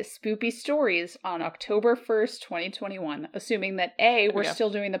Pod spoopy stories on October 1st, 2021, assuming that A, we're still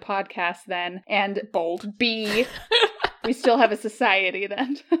doing the podcast then, and bold. B, we still have a society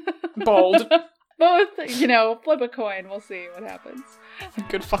then. Bold. Both, flip a coin. We'll see what happens.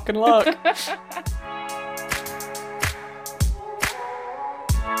 Good fucking luck.